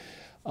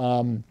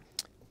on.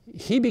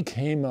 He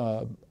became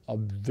a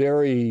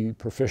very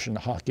proficient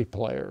hockey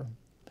player,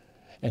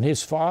 and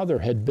his father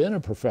had been a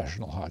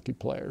professional hockey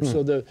player. So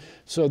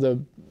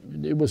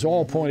it was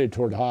all pointed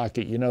toward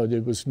hockey. You know,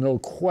 there was no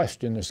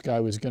question this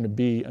guy was going to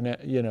be an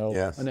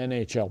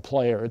NHL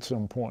player at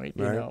some point.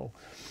 You know,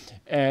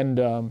 and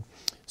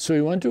so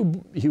he went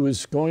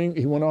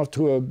off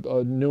to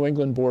a New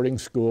England boarding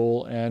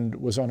school and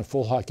was on a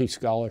full hockey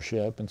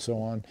scholarship and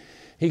so on.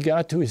 He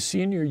got to his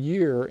senior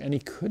year and he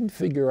couldn't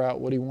figure out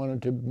what he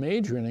wanted to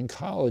major in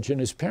college. And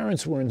his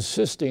parents were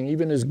insisting,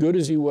 even as good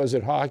as he was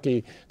at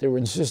hockey, they were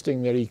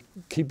insisting that he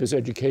keep his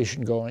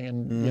education going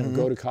and you know,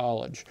 go to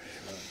college,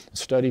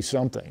 study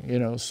something, you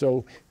know.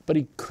 So, but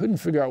he couldn't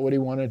figure out what he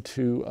wanted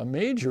to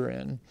major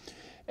in.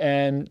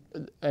 And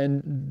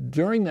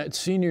during that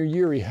senior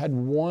year, he had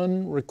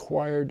one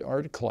required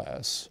art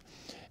class.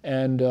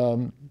 And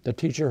the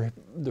teacher,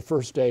 the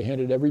first day,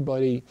 handed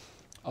everybody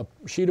a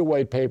sheet of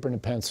white paper and a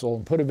pencil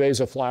and put a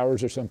vase of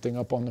flowers or something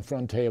up on the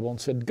front table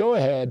and said, go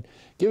ahead,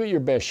 give it your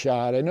best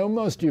shot. I know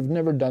most of you have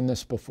never done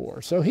this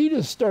before. So he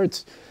just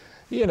starts,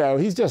 you know,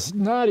 he's just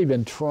not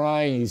even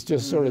trying. He's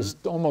just sort of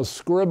almost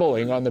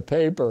scribbling on the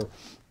paper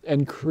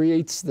and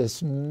creates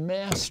this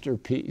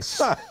masterpiece.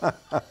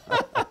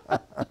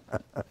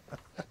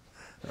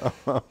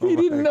 He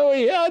didn't know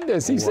he had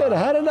this. He said,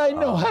 how did I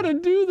know how to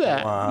do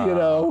that? You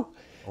know?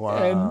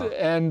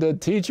 And the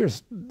teacher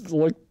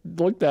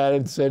looked at it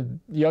and said,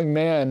 young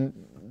man,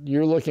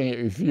 you're looking at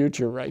your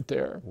future right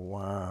there.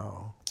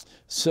 Wow.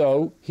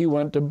 So he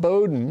went to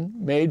Bowdoin,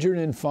 majored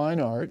in fine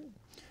art,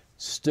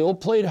 still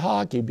played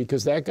hockey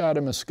because that got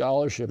him a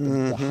scholarship.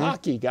 The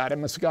hockey got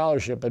him a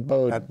scholarship at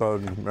Bowdoin. At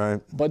Bowdoin,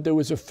 right. But there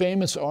was a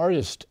famous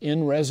artist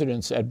in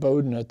residence at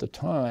Bowdoin at the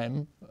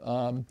time,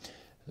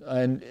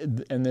 and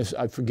this,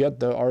 I forget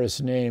the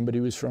artist's name, but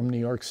he was from New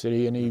York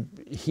City, and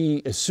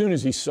he as soon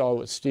as he saw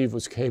what Steve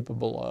was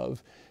capable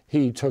of,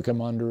 he took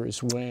him under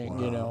his wing,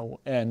 you know,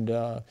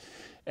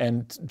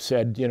 and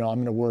said, you know, I'm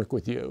going to work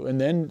with you. And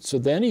then, so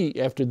then he,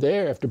 after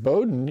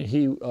Bowdoin,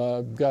 he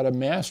got a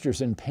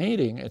master's in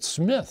painting at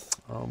Smith.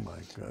 Oh my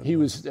goodness. He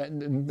was,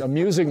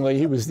 amusingly,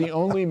 he was the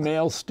only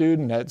male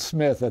student at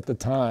Smith at the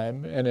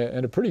time, and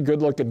a pretty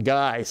good-looking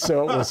guy.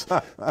 So it was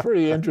a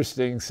pretty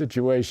interesting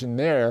situation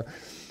there.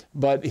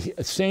 But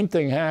same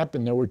thing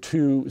happened. There were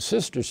two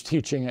sisters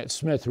teaching at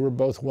Smith who were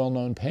both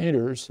well-known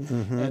painters,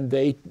 and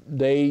they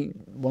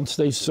once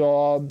they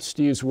saw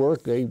Steve's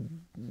work, they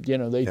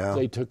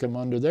took him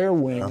under their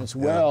wing as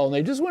well, and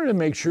they just wanted to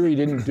make sure he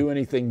didn't do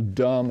anything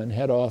dumb and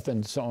head off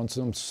on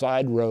some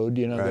side road,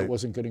 you know, that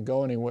wasn't going to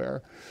go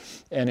anywhere,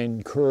 and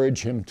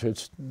encourage him to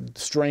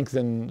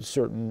strengthen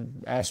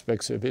certain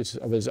aspects of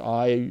his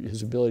eye,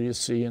 his ability to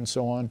see, and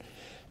so on,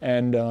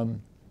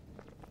 and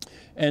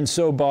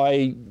so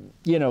by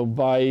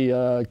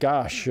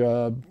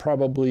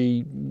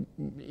probably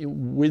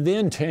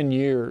within 10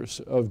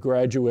 years of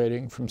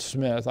graduating from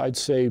Smith, I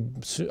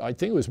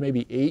think it was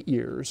maybe 8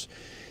 years,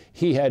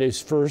 he had his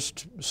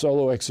first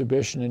solo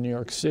exhibition in New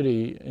York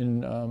City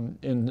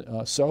in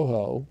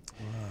Soho.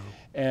 Wow.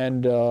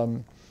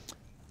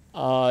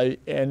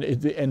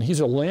 And he's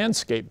a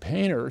landscape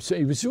painter, so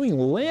he was doing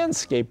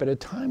landscape at a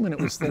time when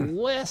it was the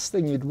last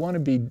thing you'd want to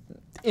be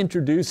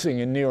introducing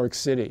in New York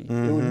City.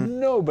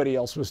 Nobody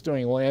else was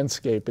doing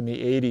landscape in the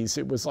 80s.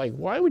 It was like,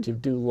 why would you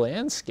do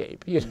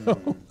landscape, you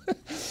know?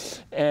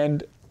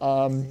 And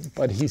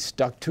but he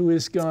stuck to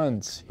his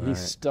guns. He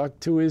stuck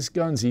to his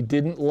guns. He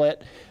didn't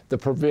let the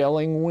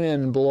prevailing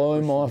wind blow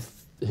him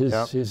off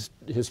his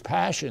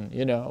passion,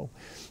 you know.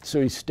 So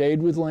he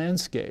stayed with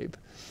landscape.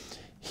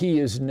 He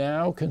is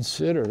now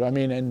considered, I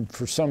mean, and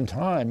for some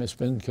time has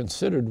been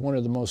considered one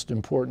of the most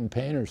important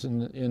painters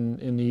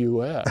in the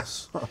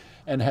U.S.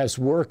 and has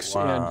works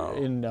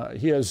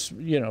he has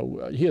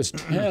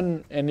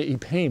 10, and he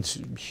paints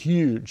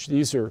huge.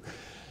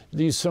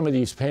 Some of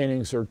these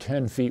paintings are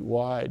 10 feet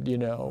wide, you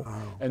know,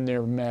 and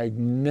they're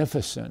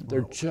magnificent.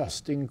 They're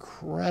just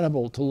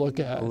incredible to look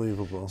at.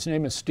 Unbelievable. His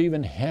name is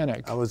Stephen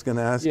Hannock. I was going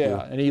to ask you.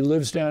 Yeah, and he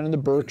lives down in the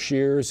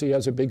Berkshires. He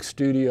has a big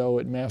studio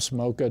at Mass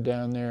Mocha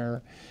down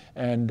there.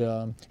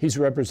 And he's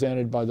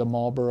represented by the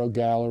Marlborough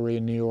Gallery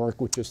in New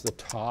York, which is the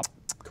top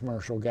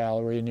commercial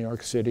gallery in New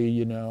York City,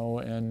 you know.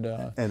 And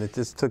it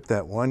just took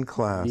that one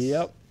class.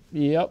 Yep.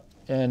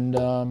 And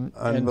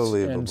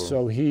unbelievable. And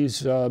so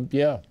he's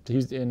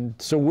and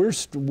so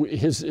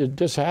it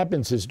just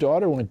happens his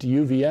daughter went to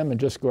UVM and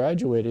just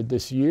graduated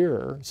this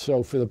year.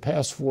 So for the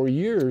past 4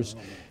 years,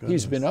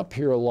 he's been up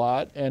here a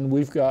lot, and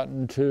we've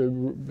gotten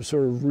to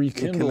sort of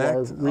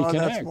reconnect. Oh,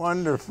 that's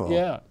wonderful.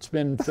 Yeah, it's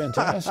been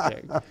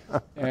fantastic,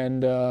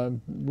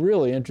 and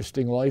really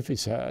interesting life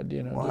he's had.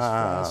 You know, just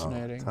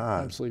fascinating,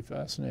 Todd. absolutely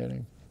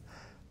fascinating.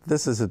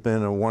 This has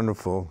been a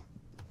wonderful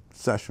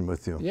session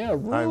with you. Yeah,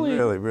 really.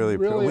 I really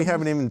appreciate it. We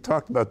haven't even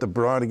talked about the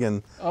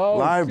Brodigan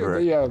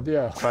Library. Yeah.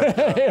 But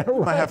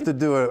might have to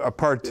do a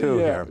part 2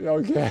 here.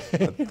 Okay.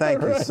 But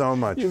thank you so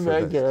much You for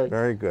bet, this. Gary.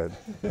 Very good.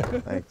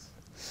 Thanks.